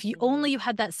 and that if you only you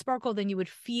had that sparkle, then you would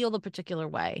feel a particular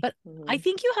way. But I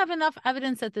think you have enough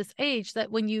evidence at this age that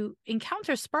when you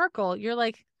encounter sparkle, you're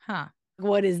like,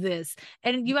 what is this?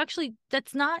 And you actually,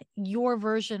 that's not your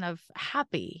version of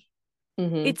happy.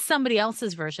 It's somebody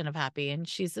else's version of happy. And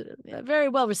she's a very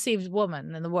well-received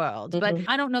woman in the world, but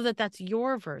I don't know that that's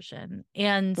your version.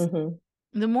 And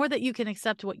the more that you can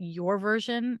accept what your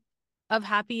version of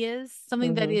happy is,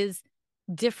 something that is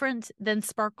different than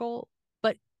sparkle,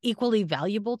 but equally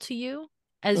valuable to you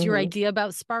as your idea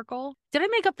about sparkle. Did I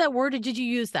make up that word, or did you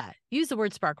use that? Use the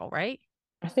word sparkle, right?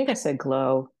 I think I said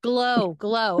glow. Glow.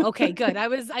 Okay, good.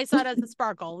 I saw it as a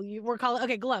sparkle. You were calling,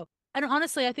 okay, glow. And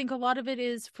honestly, I think a lot of it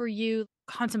is for you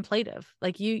contemplative.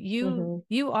 Like you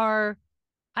are,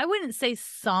 I wouldn't say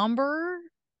somber.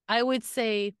 I would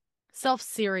say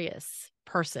self-serious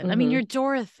person. I mean, you're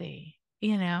Dorothy.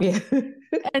 Yeah.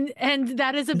 and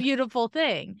that is a beautiful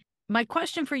thing. My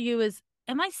question for you is,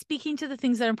 am I speaking to the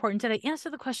things that are important? Did I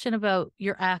answer the question about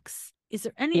your ex? Is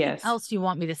there anything else you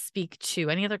want me to speak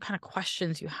to? Any other kind of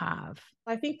questions you have?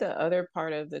 I think the other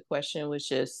part of the question was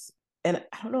just, and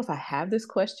I don't know if I have this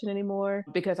question anymore,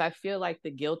 because I feel like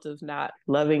the guilt of not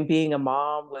loving being a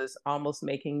mom was almost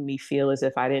making me feel as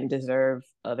if I didn't deserve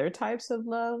other types of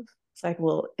love. It's like,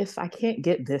 well, if I can't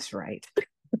get this right,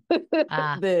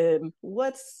 then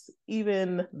what's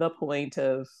even the point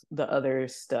of the other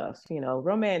stuff?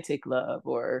 Romantic love,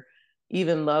 or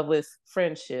even love with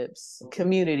friendships,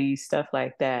 community, stuff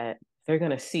like that. They're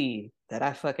gonna see that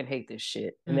I fucking hate this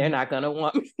shit, and they're not gonna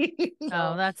want me.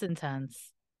 Oh, that's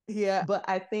intense. Yeah, but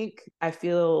I think I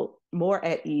feel more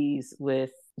at ease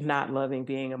with not loving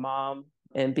being a mom,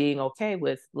 and being okay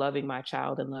with loving my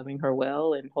child and loving her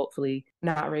well, and hopefully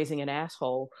not raising an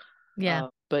asshole. Yeah.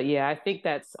 But yeah, I think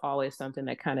that's always something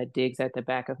that kind of digs at the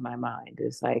back of my mind,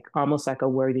 is like almost like a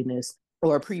worthiness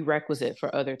or a prerequisite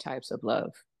for other types of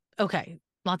love. Okay.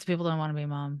 Lots of people don't want to be a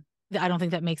mom. I don't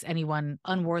think that makes anyone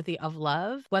unworthy of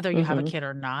love, whether you have a kid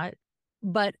or not.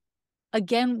 But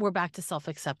again, we're back to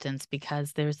self-acceptance,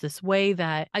 because there's this way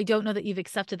that I don't know that you've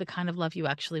accepted the kind of love you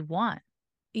actually want.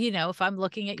 If I'm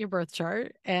looking at your birth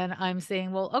chart and I'm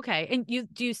saying, well, okay. And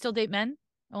do you still date men?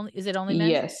 Is it only men?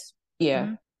 Yes.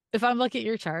 Yeah. If I'm looking at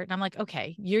your chart and I'm like,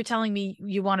 okay, you're telling me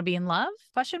you want to be in love?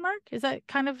 Question mark? Is that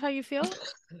kind of how you feel?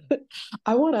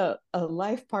 I want a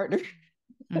life partner.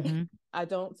 I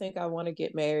don't think I want to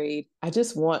get married. I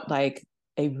just want like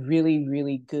a really,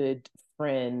 really good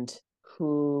friend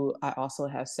who I also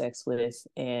have sex with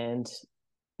and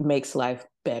makes life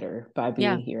better by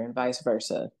being here, and vice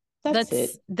versa. That's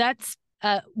it. That's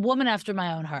a woman after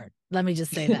my own heart. Let me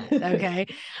just say that. Okay.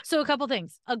 So a couple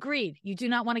things. Agreed. You do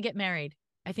not want to get married.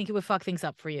 I think it would fuck things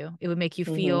up for you. It would make you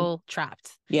feel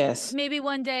trapped. Yes. Maybe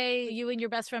one day you and your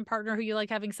best friend partner who you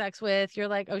like having sex with, you're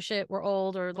like, oh shit, we're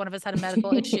old, or one of us had a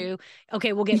medical issue.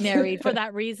 Okay, we'll get married. For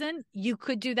that reason, you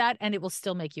could do that and it will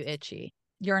still make you itchy.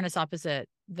 Uranus opposite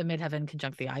the midheaven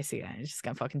conjunct the IC. I'm just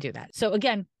gonna fucking do that. So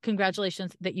again,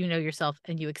 congratulations that you know yourself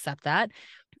and you accept that.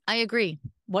 I agree.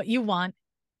 What you want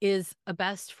is a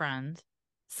best friend,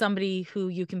 somebody who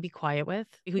you can be quiet with,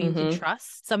 who you can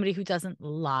trust, somebody who doesn't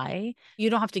lie. You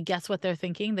don't have to guess what they're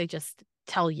thinking. They just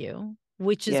tell you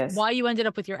which is Yes. why you ended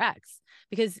up with your ex,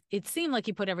 because it seemed like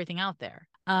he put everything out there.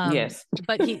 Yes.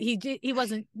 But he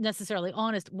wasn't necessarily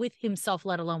honest with himself,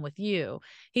 let alone with you.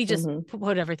 He just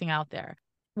put everything out there.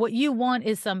 What you want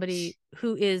is somebody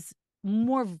who is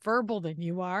more verbal than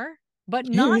you are, but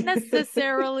not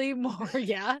necessarily more.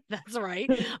 Yeah, that's right.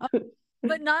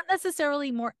 But not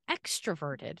necessarily more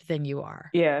extroverted than you are.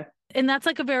 Yeah. And that's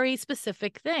like a very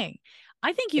specific thing.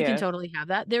 I think you can Yeah. totally have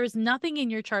that. There is nothing in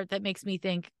your chart that makes me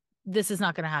think this is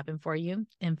not going to happen for you.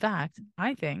 In fact,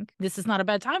 I think this is not a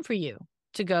bad time for you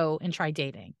to go and try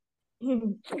dating.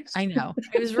 I know.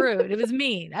 It was rude. It was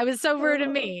mean. I was so rude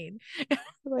and mean.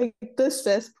 Like the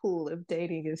cesspool of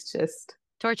dating is just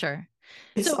Torture.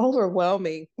 It's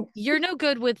overwhelming. You're no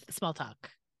good with small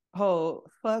talk. Oh,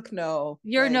 fuck no.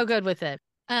 You're no good with it.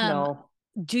 No.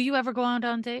 Do you ever go out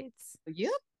on dates?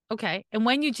 Yep. Okay. And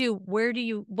when you do, what do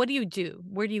you do?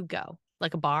 Where do you go?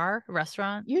 Like a bar, a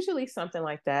restaurant? Usually something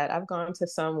like that. I've gone to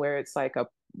some where it's like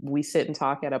we sit and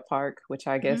talk at a park, which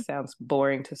I guess sounds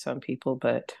boring to some people,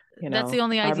 but that's the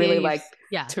only idea. I really like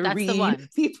to read the one.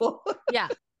 people. Yeah.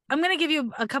 I'm going to give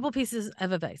you a couple pieces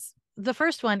of advice. The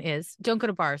first one is don't go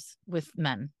to bars with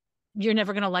men. You're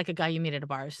never going to like a guy you meet at a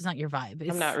bar. It's just not your vibe.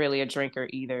 I'm not really a drinker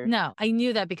either. No, I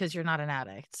knew that because you're not an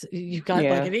addict. You've got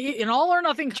like an all or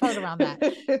nothing card around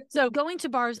that. So going to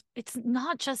bars, it's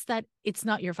not just that it's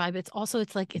not your vibe. It's also,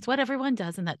 it's what everyone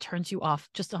does. And that turns you off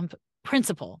just on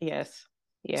principle. Yes.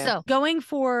 Yeah. So going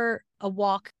for a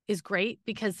walk is great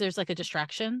because there's like a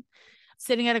distraction.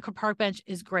 Sitting at a park bench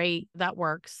is great. That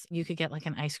works. You could get like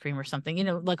an ice cream or something,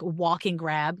 like a walking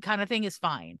grab kind of thing is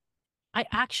fine. I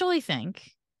actually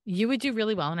think you would do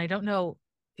really well. And I don't know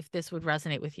if this would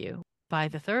resonate with you by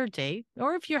the third date,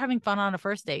 or if you're having fun on a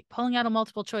first date, pulling out a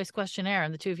multiple choice questionnaire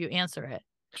and the two of you answer it.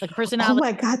 Like a personality. Oh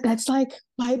my God, that's like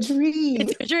my dream.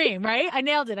 It's a dream, right? I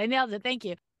nailed it. Thank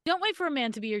you. Don't wait for a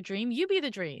man to be your dream. You be the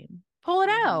dream. Pull it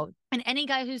out. And any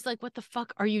guy who's like, what the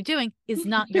fuck are you doing is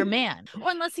not your man.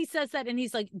 Or unless he says that and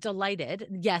he's like delighted.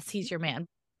 Yes, he's your man.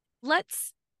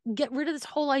 Let's get rid of this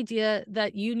whole idea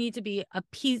that you need to be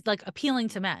appealing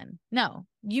to men. No,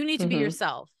 you need to be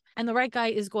yourself. And the right guy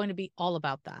is going to be all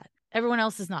about that. Everyone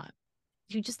else is not.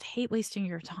 You just hate wasting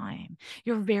your time.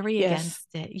 You're very against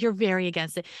it. You're very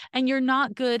against it. And you're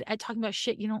not good at talking about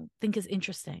shit you don't think is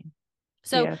interesting.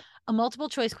 So a multiple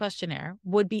choice questionnaire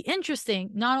would be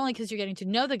interesting, not only because you're getting to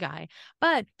know the guy,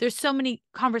 but there's so many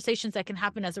conversations that can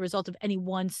happen as a result of any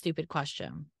one stupid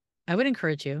question. I would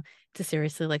encourage you to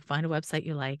seriously find a website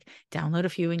you like, download a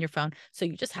few in your phone. So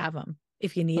you just have them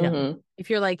if you need them. If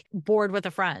you're like bored with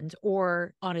a friend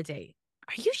or on a date.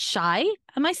 Are you shy?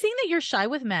 Am I seeing that you're shy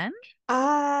with men?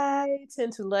 I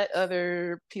tend to let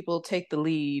other people take the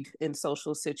lead in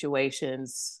social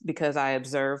situations because I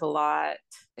observe a lot,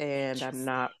 and I'm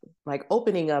not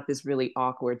opening up is really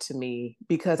awkward to me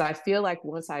because I feel like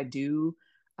once I do,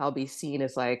 I'll be seen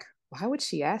as why would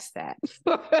she ask that?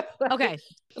 Okay.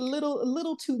 A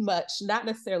little too much, not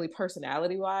necessarily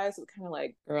personality wise, but kind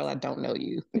of girl, I don't know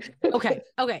you. Okay.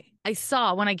 I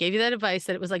saw when I gave you that advice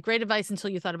that it was great advice until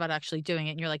you thought about actually doing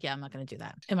it. And you're like, yeah, I'm not going to do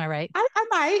that. Am I right? I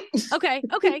might. Okay.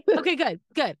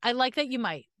 Good. I like that you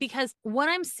might, because what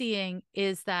I'm seeing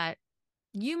is that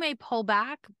you may pull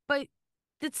back, but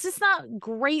it's just not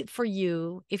great for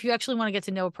you if you actually want to get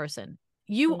to know a person.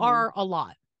 You are a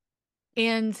lot.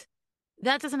 And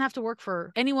that doesn't have to work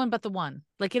for anyone but the one.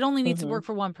 It only needs to work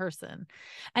for one person.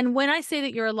 And when I say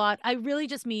that you're a lot, I really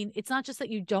just mean it's not just that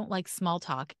you don't like small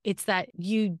talk. It's that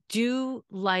you do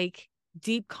like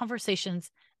deep conversations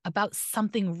about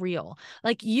something real.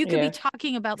 You could be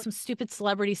talking about some stupid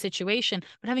celebrity situation,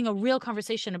 but having a real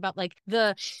conversation about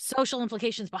the social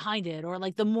implications behind it or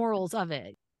the morals of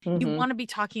it. You want to be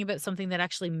talking about something that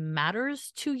actually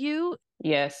matters to you.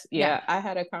 Yes. Yeah. I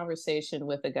had a conversation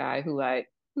with a guy who I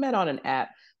met on an app.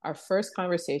 Our first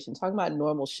conversation talking about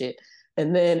normal shit,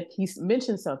 and then he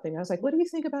mentioned something. I was like, what do you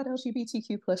think about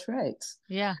LGBTQ plus rights?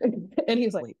 Yeah. And he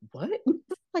was like, wait, what?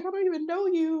 I don't even know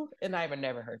you. And I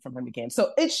never heard from him again.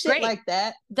 So it's shit Great. like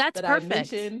that that's perfect. I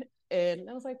mentioned, and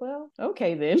I was like, well,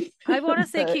 okay then. I want to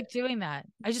say keep doing that.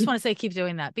 I just want to say keep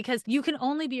doing that, because you can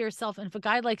only be yourself. And if a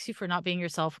guy likes you for not being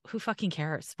yourself, who fucking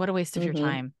cares? What a waste of your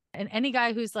time. And any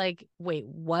guy who's like, wait,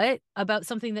 what? About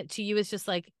something that to you is just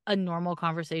a normal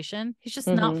conversation, he's just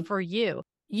not for you.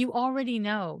 You already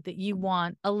know that you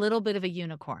want a little bit of a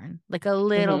unicorn, a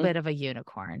little bit of a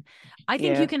unicorn. I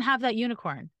think you can have that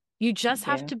unicorn. You just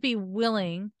have to be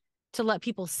willing to let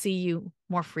people see you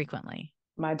more frequently.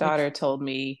 My daughter told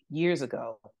me years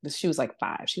ago, she was 5.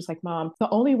 She was like, Mom, the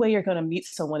only way you're going to meet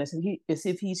someone is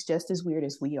if he's just as weird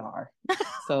as we are.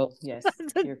 So yes,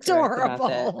 That's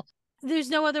adorable. There's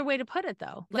no other way to put it,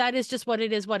 though. That is just what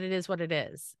it is, what it is, what it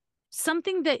is.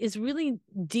 Something that is really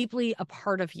deeply a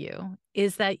part of you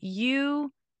is that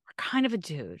you are kind of a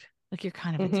dude. Like you're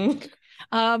kind of a dude.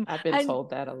 I've been told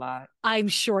that a lot. I'm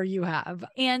sure you have.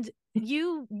 And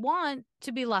you want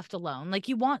to be left alone. Like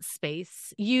you want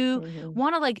space. You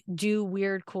want to like do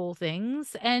weird, cool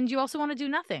things. And you also want to do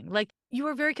nothing. Like you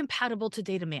are very compatible to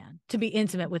date a man, to be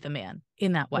intimate with a man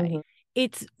in that way.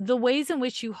 It's the ways in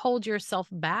which you hold yourself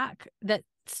back that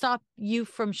stop you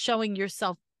from showing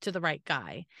yourself to the right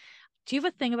guy. Do you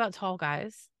have a thing about tall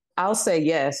guys? I'll say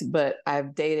yes, but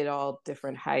I've dated all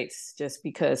different heights just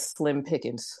because slim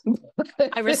pickings.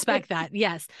 I respect that.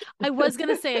 Yes. I was going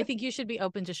to say, I think you should be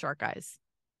open to short guys.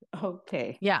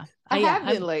 Okay. Yeah. I have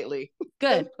been lately.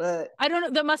 Good. But I don't know.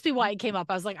 That must be why it came up.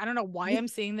 I was like, I don't know why I'm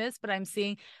seeing this, but I'm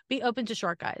seeing be open to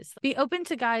short guys. Be open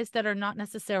to guys that are not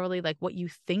necessarily like what you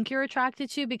think you're attracted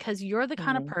to, because you're the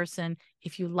kind of person,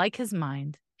 if you like his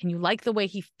mind and you like the way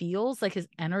he feels, like his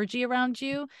energy around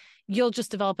you, you'll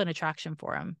just develop an attraction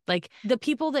for him. Like the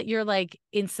people that you're like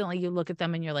instantly you look at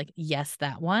them and you're like, yes,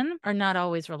 that one, are not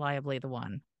always reliably the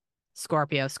one.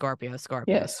 Scorpio. Yes,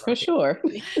 Scorpio. for sure.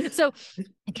 So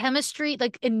chemistry,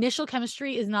 like initial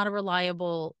chemistry, is not a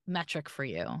reliable metric for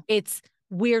you. It's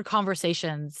weird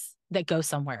conversations that go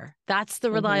somewhere. That's the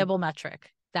reliable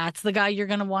metric. That's the guy you're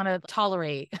going to want to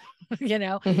tolerate. You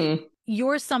know,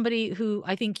 you're somebody who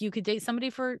I think you could date somebody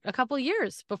for a couple of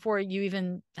years before you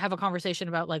even have a conversation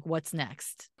about like what's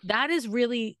next. That is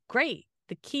really great.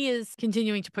 The key is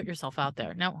continuing to put yourself out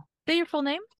there. Now, say your full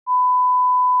name.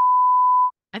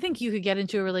 I think you could get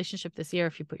into a relationship this year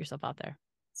if you put yourself out there.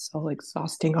 So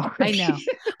exhausting already.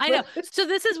 I know. So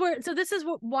this is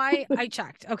why I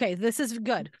checked. Okay, this is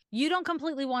good. You don't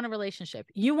completely want a relationship.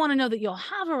 You want to know that you'll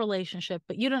have a relationship,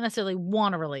 but you don't necessarily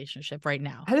want a relationship right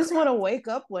now. I just want to wake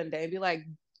up one day and be like,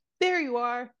 there you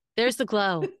are. There's the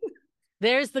glow.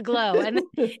 There's the glow. And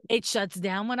it shuts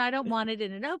down when I don't want it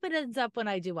and it opens up when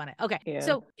I do want it. Okay. Yeah.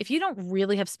 So if you don't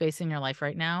really have space in your life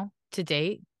right now to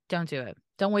date, don't do it.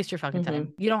 Don't waste your fucking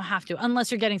time. You don't have to,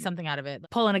 unless you're getting something out of it.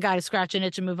 Pulling a guy to scratch an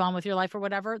itch and move on with your life or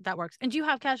whatever, that works. And do you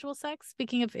have casual sex?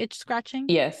 Speaking of itch scratching?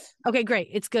 Yes. Okay, great.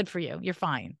 It's good for you. You're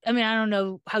fine. I mean, I don't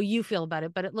know how you feel about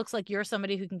it, but it looks like you're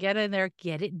somebody who can get in there,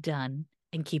 get it done,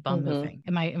 and keep on moving.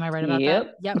 Am I right about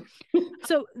that? Yep.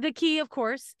 So the key, of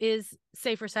course, is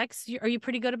safer sex. Are you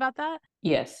pretty good about that?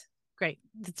 Yes. Great.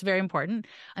 That's very important.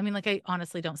 I mean, like, I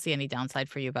honestly don't see any downside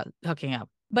for you about hooking up.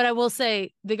 But I will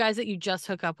say the guys that you just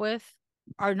hook up with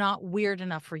are not weird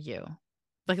enough for you.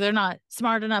 Like they're not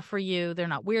smart enough for you. They're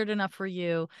not weird enough for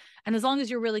you. And as long as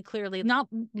you're really clearly not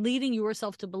leading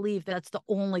yourself to believe that's the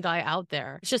only guy out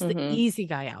there, it's just the easy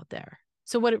guy out there.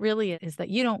 So what it really is that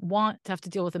you don't want to have to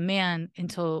deal with a man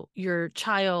until your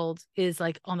child is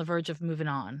like on the verge of moving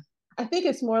on. I think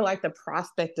it's more like the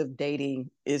prospect of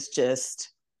dating is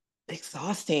just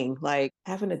exhausting, like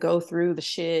having to go through the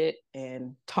shit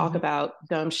and talk about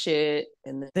dumb shit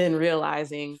and then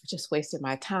realizing I just wasted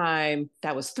my time.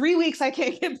 That was 3 weeks I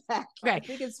can't get back. Right. I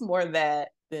think it's more that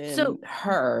than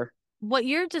her. What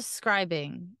you're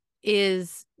describing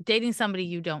is dating somebody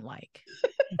you don't like.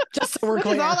 Just so we're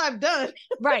clear. Which is all I've done.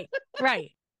 Right.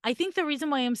 I think the reason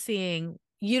why I'm seeing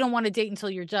you don't want to date until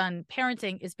you're done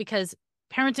parenting is because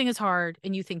parenting is hard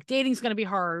and you think dating is going to be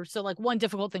hard. So like one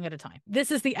difficult thing at a time.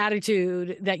 This is the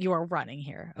attitude that you are running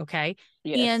here. Okay.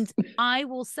 Yes. And I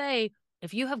will say,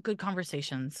 if you have good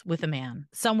conversations with a man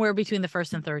somewhere between the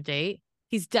first and third date,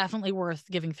 he's definitely worth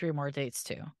giving 3 more dates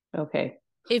to. Okay.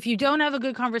 If you don't have a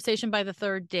good conversation by the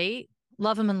third date,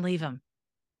 love him and leave him.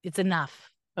 It's enough.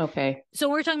 Okay. So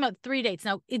we're talking about 3 dates.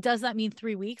 Now, does that mean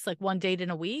 3 weeks, like 1 date in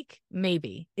a week?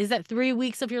 Maybe. Is that 3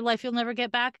 weeks of your life you'll never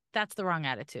get back? That's the wrong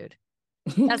attitude.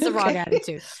 That's the wrong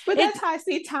attitude. But that's how I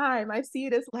see time. I see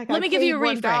it as like, let me give you a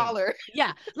reframe.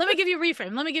 Yeah. Let me give you a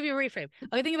reframe.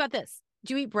 Okay. Think about this.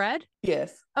 Do you eat bread?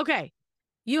 Yes. Okay.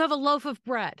 You have a loaf of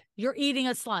bread. You're eating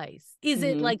a slice. Is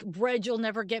it like bread you'll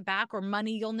never get back or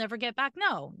money you'll never get back?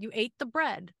 No, you ate the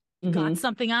bread. Got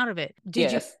something out of it.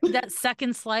 Did you that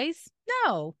second slice?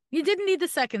 No, you didn't need the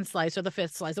second slice or the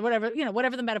fifth slice or whatever,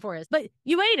 whatever the metaphor is, but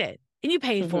you ate it. And you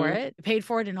paid for it, paid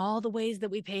for it in all the ways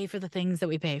that we pay for the things that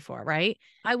we pay for, right?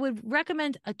 I would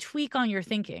recommend a tweak on your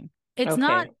thinking. It's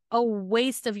not a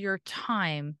waste of your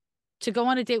time to go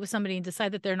on a date with somebody and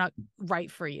decide that they're not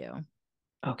right for you.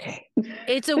 Okay.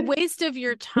 It's a waste of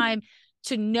your time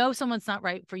to know someone's not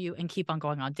right for you and keep on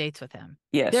going on dates with him.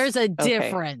 Yes. There's a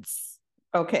difference.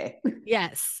 Okay.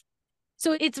 Yes.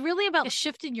 So it's really about a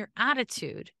shift in your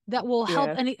attitude that will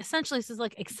help. And essentially, this is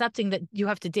like accepting that you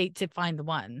have to date to find the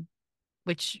one.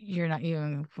 which you're not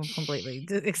even completely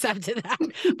accepted that.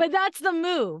 But that's the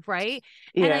move, right?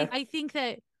 And Yeah. I think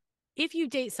that if you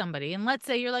date somebody and let's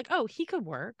say you're like, oh, he could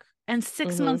work. And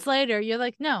 6 months Mm-hmm. later, you're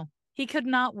like, no, he could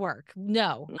not work.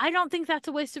 No, I don't think that's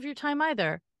a waste of your time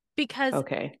either. Because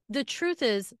Okay. the truth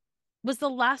is, was the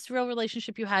last real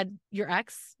relationship you had your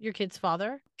ex, your kid's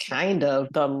father? Kind of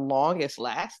the longest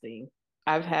lasting.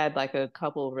 I've had like a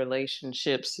couple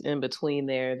relationships in between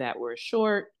there that were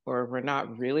short or were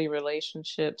not really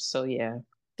relationships. So yeah.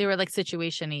 They were like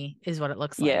situation-y, is what it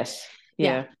looks like. Yes. Yeah.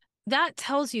 Yeah. That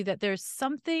tells you that there's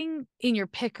something in your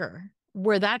picker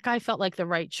where that guy felt like the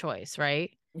right choice,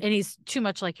 right? And he's too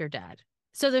much like your dad.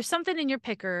 So there's something in your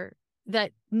picker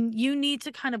that you need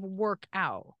to kind of work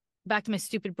out. Back to my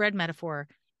stupid bread metaphor.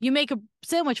 You make a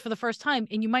sandwich for the first time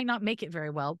and you might not make it very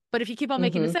well. But if you keep on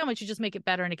making the Mm-hmm. sandwich, you just make it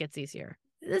better and it gets easier.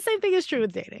 The same thing is true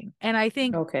with dating. And I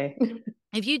think Okay.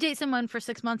 if you date someone for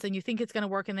 6 months and you think it's going to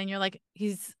work and then you're like,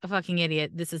 he's a fucking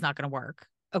idiot, this is not going to work.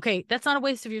 Okay, that's not a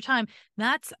waste of your time.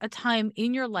 That's a time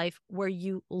in your life where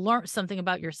you learn something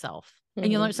about yourself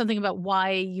and you learn Mm-hmm. something about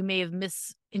why you may have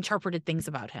misinterpreted things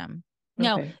about him.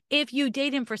 Now, Okay. if you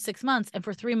date him for 6 months and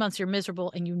for 3 months you're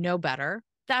miserable and you know better,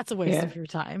 that's a waste Yeah. of your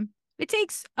time. It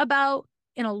takes about,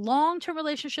 in a long-term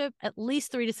relationship, at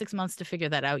least 3 to 6 months to figure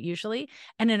that out usually.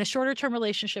 And in a shorter-term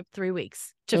relationship, 3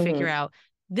 weeks to figure Mm-hmm. out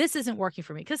this isn't working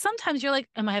for me. Because sometimes you're like,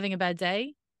 am I having a bad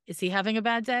day? Is he having a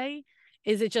bad day?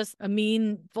 Is it just a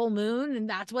mean full moon and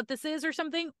that's what this is or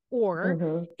something? Or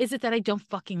Mm-hmm. is it that I don't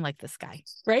fucking like this guy?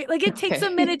 Right? Like it takes a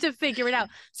minute Okay. to figure it out.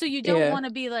 So you don't Yeah. want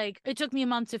to be like, it took me a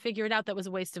month to figure it out. That was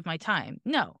a waste of my time.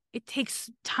 No, it takes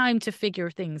time to figure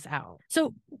things out.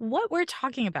 So what we're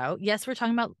talking about, yes, we're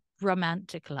talking about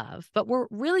romantic love, but we're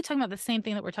really talking about the same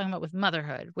thing that we're talking about with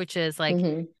motherhood, which is like,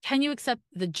 Mm-hmm. can you accept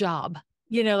the job?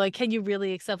 Like, can you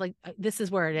really accept, like, this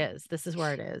is where it is? This is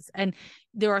where it is. And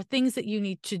there are things that you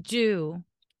need to do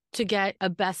to get a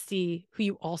bestie who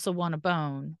you also want to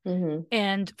bone Mm-hmm.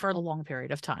 and for a long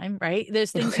period of time, right?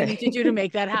 There's things you need to do to Okay.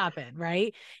 make that happen,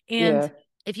 right? And Yeah.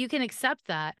 if you can accept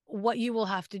that, what you will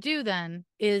have to do then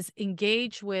is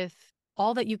engage with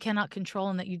all that you cannot control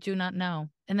and that you do not know.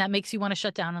 And that makes you want to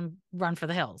shut down and run for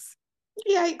the hills.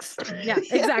 Yikes. Yeah,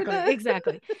 exactly. Yeah.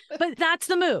 Exactly. But that's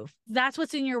the move. That's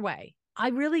what's in your way. I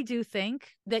really do think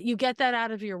that you get that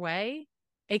out of your way,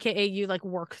 AKA you like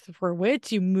work through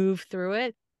it, you move through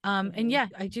it. And Mm-hmm. yeah,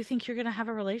 I do think you're going to have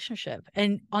a relationship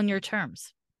and on your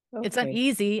terms. It's not Okay.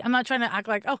 easy. I'm not trying to act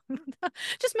like, oh,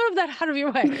 just move that out of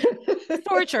your way.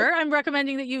 Torture. I'm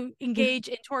recommending that you engage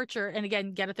in torture and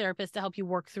again, get a therapist to help you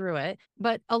work through it.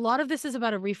 But a lot of this is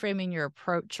about a reframing your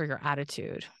approach or your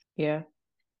attitude. Yeah.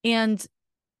 And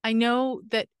I know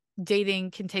that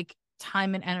dating can take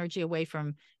time and energy away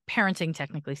from parenting,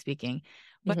 technically speaking,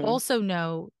 but Mm-hmm. also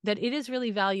know that it is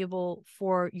really valuable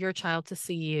for your child to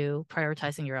see you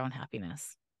prioritizing your own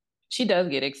happiness. She does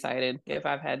get excited if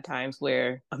I've had times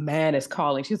where a man is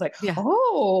calling. She's like, Yeah.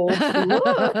 "Oh,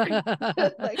 look!"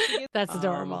 Like she gets, That's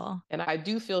adorable. and I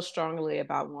do feel strongly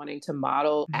about wanting to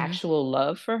model Mhm. actual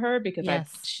love for her because Yes.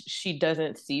 she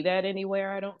doesn't see that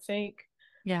anywhere. I don't think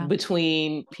Yeah.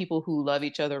 between people who love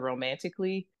each other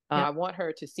romantically. I Yep. want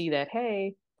her to see that,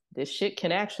 hey, this shit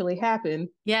can actually happen.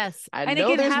 Yes. I And it know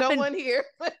can there's no happen. one here.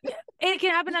 Yeah, and it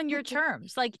can happen on your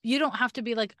terms. Like you don't have to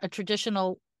be like a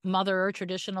traditional mother or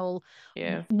traditional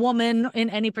Yeah. woman in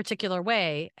any particular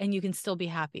way, and you can still be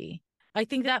happy. I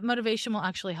think that motivation will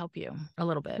actually help you a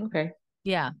little bit. Okay.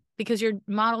 Yeah, because you're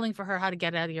modeling for her how to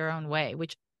get out of your own way,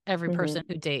 which every person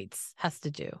Mm-hmm. who dates has to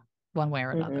do one way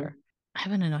or Mm-hmm. another. I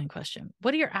have an annoying question.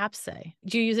 What do your apps say?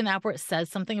 Do you use an app where it says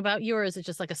something about you, or is it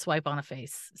just like a swipe on a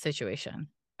face situation?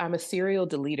 I'm a serial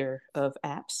deleter of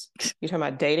apps. You're talking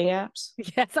about dating apps?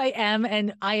 Yes, I am,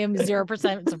 and I am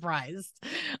 0% surprised.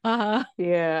 Uh-huh.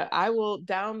 Yeah, I will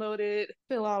download it,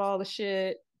 fill out all the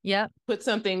shit, Yep. put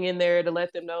something in there to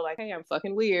let them know, like, hey, I'm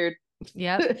fucking weird.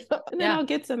 Yep. And then Yeah. I'll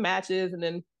get some matches, and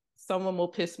then someone will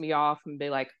piss me off and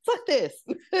be like, fuck this.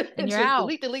 And you're Just out.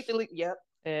 delete, delete, delete. Yep.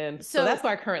 And so So that's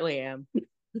where I currently am.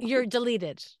 you're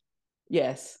deleted.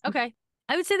 Yes. Okay.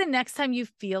 I would say the next time you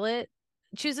feel it,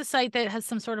 choose a site that has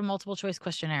some sort of multiple choice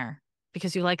questionnaire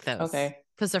because you like those Okay.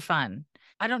 because they're fun.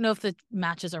 I don't know if the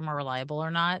matches are more reliable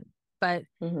or not, but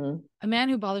Mm-hmm. a man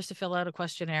who bothers to fill out a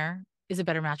questionnaire is a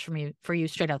better match for you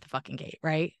straight out the fucking gate,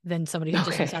 right? Than somebody who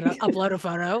just knows how to Okay. upload a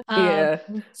photo. Yeah.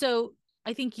 So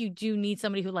I think you do need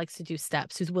somebody who likes to do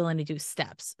steps, who's willing to do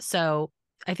steps. So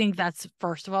I think that's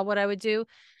first of all what I would do.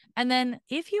 And then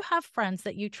if you have friends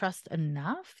that you trust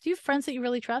enough, do you have friends that you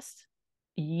really trust?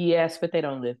 Yes, but they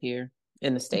don't live here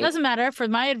in the It States. doesn't matter. For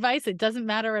my advice, it doesn't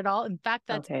matter at all. In fact,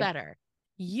 that's Okay. better.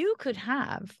 You could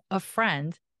have a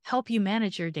friend help you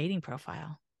manage your dating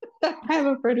profile. I have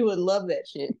a friend who would love that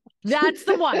shit. That's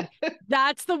the one.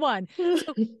 That's the one.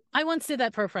 So I once did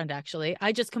that for a friend, actually.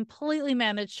 I just completely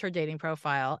managed her dating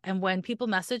profile. And when people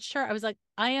messaged her, I was like,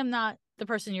 I am not the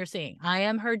person you're seeing. I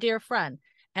am her dear friend.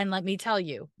 And let me tell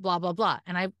you, blah, blah, blah.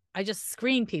 And I just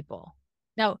screen people.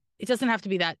 Now, it doesn't have to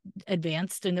be that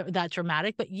advanced and that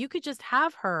dramatic, but you could just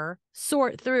have her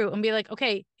sort through and be like,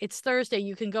 okay, it's Thursday.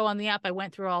 You can go on the app. I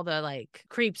went through all the like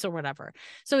creeps or whatever.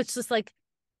 So it's just like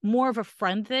more of a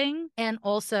friend thing, and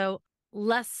also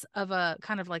less of a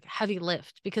kind of like heavy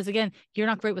lift, because again, you're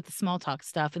not great with the small talk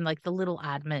stuff and like the little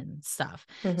admin stuff.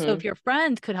 So if your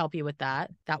friend could help you with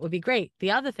that, that would be great.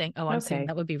 The other thing, I'm saying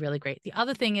that would be really great. The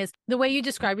other thing is the way you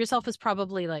describe yourself is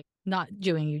probably like not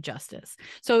doing you justice.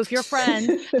 So if your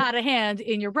friend had a hand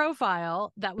in your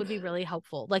profile, that would be really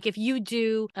helpful. Like if you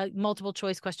do a multiple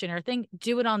choice questionnaire thing,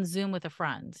 do it on Zoom with a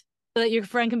friend so that your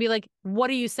friend can be like, what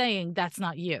are you saying? That's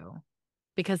not you.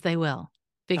 Because they will.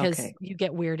 Because you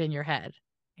get weird in your head.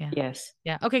 Yeah. Yes.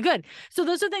 Yeah. Okay, good. So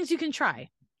those are things you can try.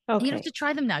 Okay. You don't have to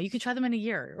try them now. You can try them in a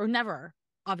year or never,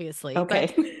 obviously.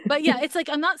 Okay. But yeah, it's like,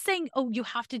 I'm not saying, oh, you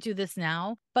have to do this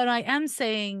now, but I am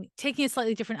saying taking a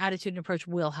slightly different attitude and approach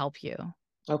will help you.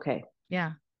 Okay.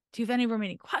 Yeah. Do you have any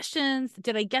remaining questions?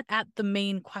 Did I get at the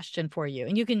main question for you?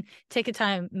 And you can take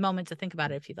a moment to think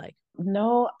about it if you'd like.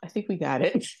 No, I think we got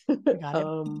it. We got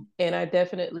it. And I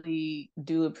definitely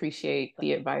do appreciate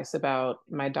the advice about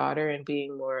my daughter and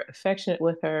being more affectionate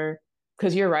with her.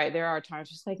 Because you're right, there are times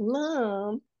she's like,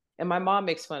 Mom. And my mom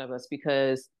makes fun of us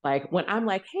because, like, when I'm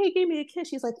like, hey, give me a kiss,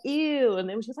 she's like, ew. And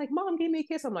then she's like, Mom, give me a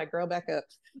kiss. I'm like, girl, back up.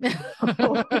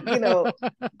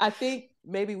 I think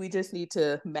maybe we just need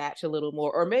to match a little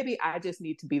more. Or maybe I just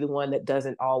need to be the one that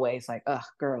doesn't always like, ugh,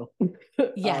 girl.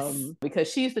 Yes.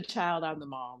 Because she's the child, I'm the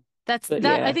mom.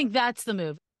 I think that's the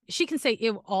move. She can say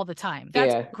ew all the time.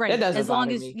 That's great. That as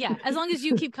long as me. as long as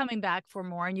you keep coming back for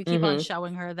more and you keep on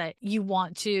showing her that you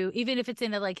want to, even if it's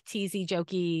in a like teasy,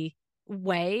 jokey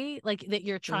way, like that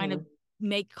you're trying to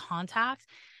make contact,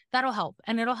 that'll help.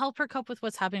 And it'll help her cope with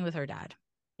what's happening with her dad.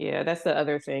 Yeah, that's the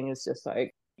other thing. Is just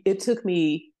like, it took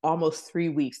me almost 3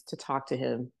 weeks to talk to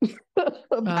him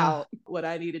about what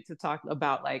I needed to talk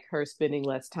about, like her spending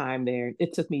less time there.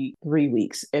 It took me 3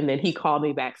 weeks. And then he called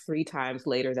me back 3 times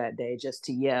later that day just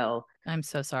to yell, I'm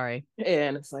so sorry.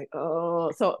 And it's like,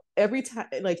 oh, so every time,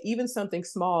 like even something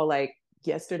small, like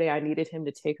yesterday I needed him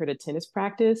to take her to tennis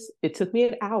practice. It took me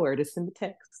an hour to send the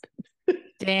text.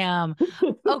 Damn.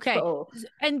 Okay.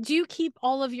 And do you keep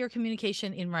all of your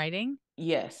communication in writing?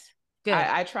 Yes. Good.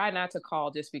 I try not to call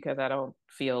just because I don't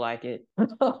feel like it.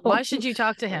 Why should you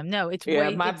talk to him? No,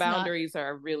 my boundaries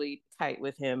are really tight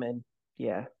with him, and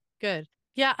yeah. Good.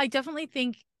 Yeah, I definitely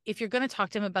think if you're going to talk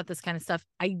to him about this kind of stuff,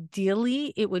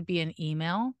 ideally it would be an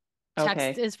email.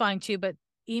 Text is fine too, but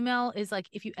email is like,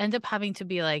 if you end up having to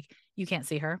be like, you can't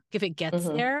see her, if it gets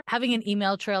there, having an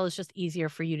email trail is just easier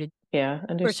for you to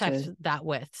protect that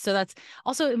with. So that's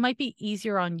also, it might be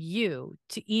easier on you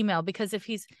to email, because if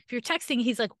you're texting,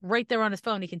 he's like right there on his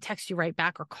phone, he can text you right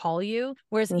back or call you.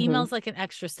 Whereas email's like an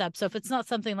extra step. So if it's not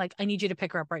something like, I need you to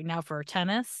pick her up right now for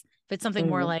tennis, if it's something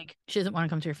more like, she doesn't want to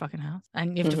come to your fucking house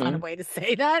and you have to find a way to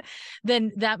say that,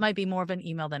 then that might be more of an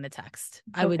email than a text,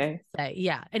 I would say.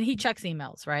 Yeah. And he checks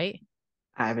emails, right?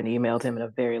 I haven't emailed him in a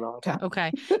very long time.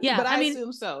 Okay. Yeah. But I mean,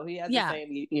 assume so. He has the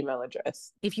same email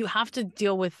address. If you have to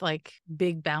deal with like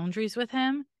big boundaries with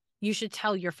him, you should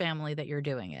tell your family that you're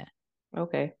doing it.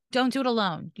 Okay. Don't do it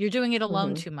alone. You're doing it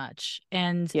alone too much.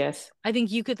 And yes, I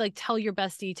think you could like tell your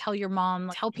bestie, tell your mom,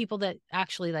 tell people that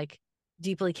actually like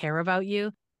deeply care about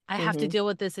you. I have to deal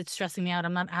with this. It's stressing me out.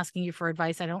 I'm not asking you for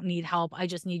advice. I don't need help. I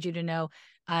just need you to know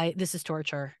this is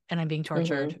torture and I'm being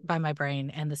tortured by my brain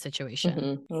and the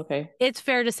situation. Okay. It's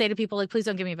fair to say to people like, please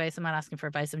don't give me advice. I'm not asking for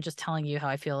advice. I'm just telling you how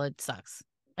I feel. It sucks.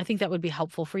 I think that would be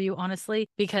helpful for you, honestly,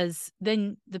 because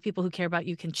then the people who care about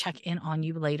you can check in on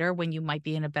you later when you might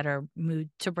be in a better mood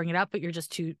to bring it up, but you're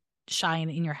just too shy and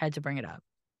in your head to bring it up.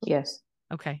 Yes.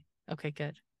 Okay. Okay,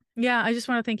 good. Yeah, I just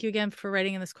want to thank you again for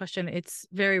writing in this question. It's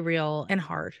very real and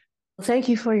hard. Thank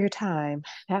you for your time.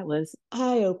 That was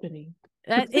eye-opening.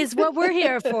 That is what we're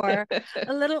here for.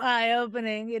 A little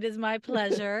eye-opening. It is my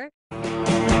pleasure.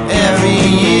 Every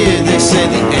year they say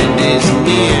the end is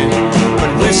near,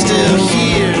 but we're still here.